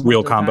combos.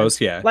 Real combos,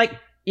 yeah. Like,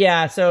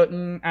 yeah, so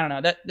I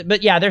don't know.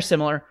 But yeah, they're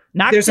similar.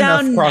 There's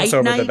enough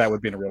crossover Night, that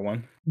would be a real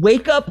one.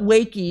 Wake Up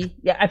Wakey.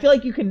 Yeah, I feel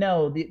like you can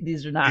know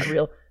these are not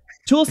real.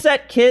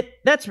 Toolset Kit.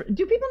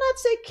 Do people not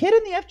say kit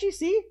in the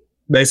FGC?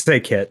 They say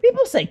kit.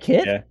 People say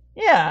kit.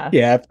 Yeah.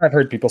 I've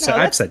heard people say.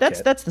 I've said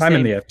kit. That's the I'm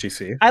same. in the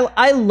FGC.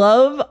 I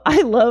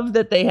love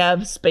that they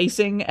have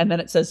spacing and then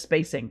it says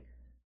spacing.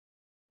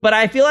 But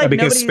I feel like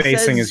because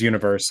spacing is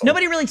universal.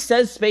 Nobody really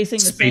says spacing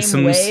the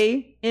same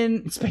way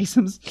in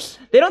Spacums.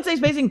 They don't say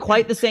spacing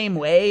quite the same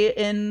way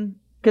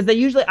because they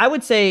usually. I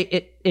would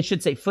say it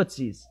should say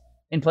footsies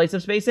in place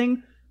of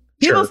spacing.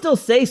 People still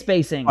say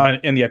spacing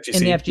in the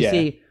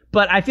FGC. Yeah.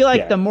 But I feel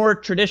like the more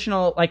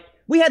traditional, like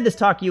we had this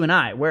talk, you and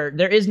I, where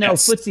there is no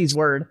footsies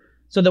word.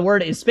 So the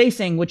word is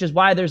spacing, which is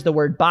why there's the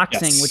word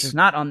boxing, which is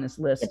not on this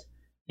list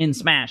in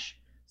Smash.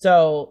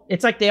 So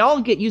it's like they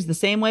all get used the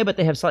same way, but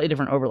they have slightly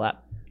different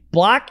overlap.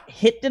 Block,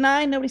 hit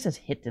deny. Nobody says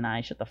hit deny.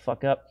 Shut the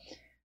fuck up.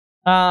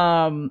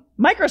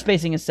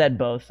 Microspacing is said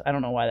both. I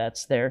don't know why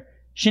that's there.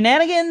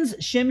 Shenanigans,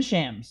 shim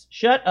shams.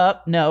 Shut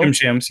up. No. Shim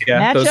shams.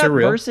 Yeah, those are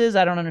real. Versus,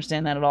 I don't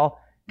understand that at all.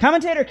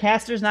 Commentator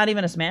caster is not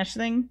even a Smash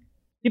thing.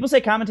 People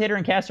say commentator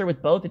and caster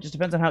with both. It just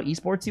depends on how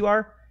esports you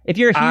are. If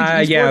you're a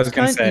huge esports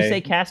cunt, you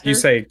say caster. You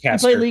say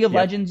caster. You play League of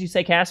Legends, you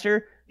say caster.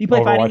 If you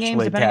play fighting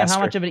games, depending on how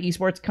much of an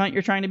esports cunt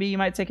you're trying to be, you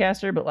might say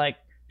caster. But like,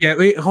 yeah,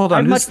 wait, hold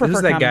on. Who's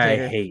that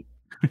guy I hate?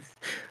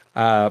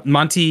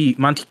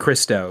 Monte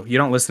Cristo. You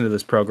don't listen to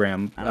this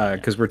program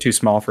because we're too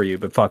small for you,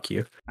 but fuck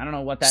you. I don't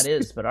know what that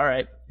is, but all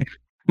right.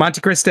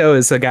 Monte Cristo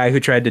is a guy who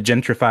tried to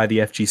gentrify the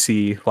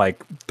FGC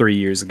like 3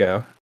 years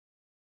ago.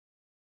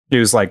 He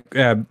was like,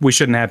 we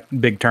shouldn't have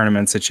big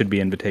tournaments. It should be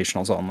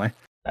invitationals only.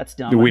 That's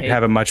dumb. We'd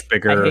have a much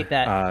bigger. I hate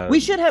that. We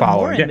should have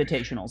more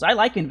invitationals. I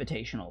like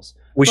invitationals.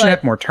 We should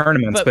have more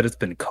tournaments, but it's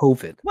been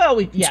COVID.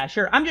 Well, yeah,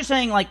 sure. I'm just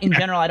saying, like in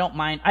general, I don't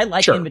mind. I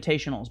like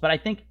invitationals, but I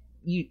think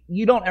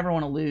you don't ever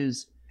want to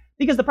lose,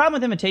 because the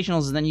problem with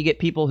invitationals is then you get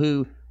people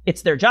who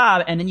it's their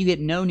job, and then you get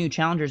no new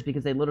challengers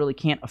because they literally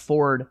can't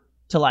afford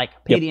to like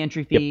pay the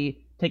entry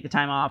fee take the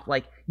time off.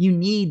 Like, you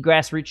need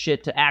grassroots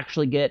shit to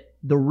actually get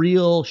the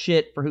real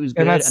shit for who's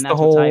good, that's and the that's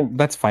whole. what's hype.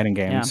 That's fighting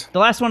games. Yeah. The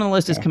last one on the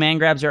list is command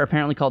grabs are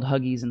apparently called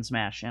Huggies in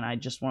Smash, and I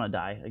just want to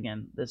die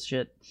again. This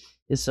shit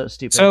is so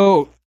stupid.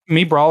 So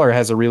me Brawler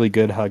has a really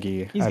good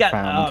Huggy. He's I got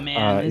found. oh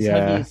man, his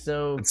yeah. Huggy.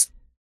 So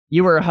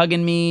you were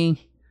hugging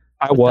me.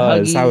 I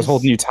was Huggies.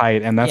 holding you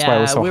tight, and that's why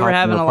I was so. We were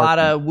having a lot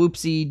of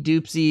whoopsie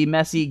doopsie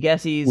messy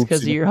guessies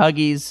because of your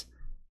Huggies.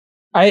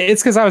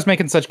 It's because I was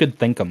making such good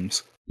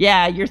thinkums.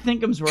 Yeah, your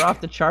thinkums were off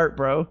the chart,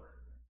 bro.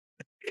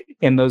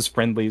 In those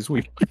friendlies,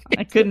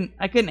 I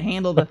couldn't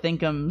handle the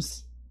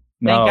thinkums.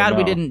 Thank God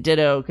we didn't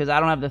ditto, because I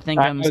don't have the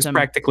thinkums to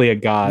practically a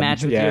god.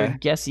 match with your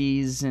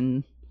guessies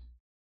and.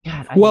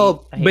 God,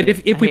 but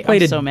if we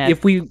played so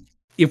if we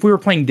were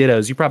playing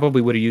dittos, you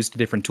probably would have used a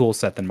different tool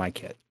set than my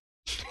kit.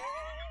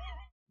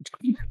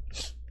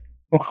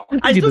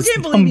 I still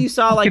can't believe you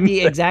saw like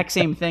the exact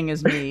same thing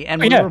as me, and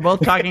we were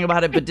both talking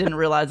about it, but didn't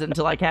realize it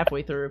until like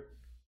halfway through.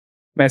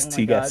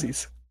 Messy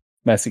guesses.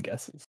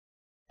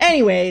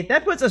 Anyway,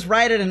 that puts us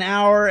right at an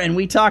hour, and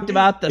we talked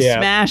about the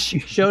Smash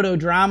Shoto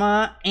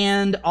drama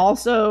and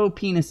also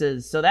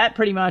penises. So that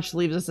pretty much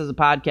leaves us as a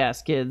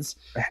podcast, kids.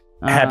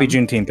 Happy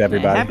Juneteenth,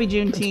 everybody. Happy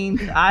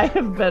Juneteenth. I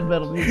have been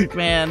Metal Music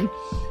Man.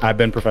 I've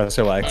been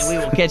Professor Lex. And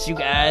we will catch you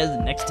guys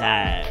next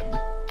time.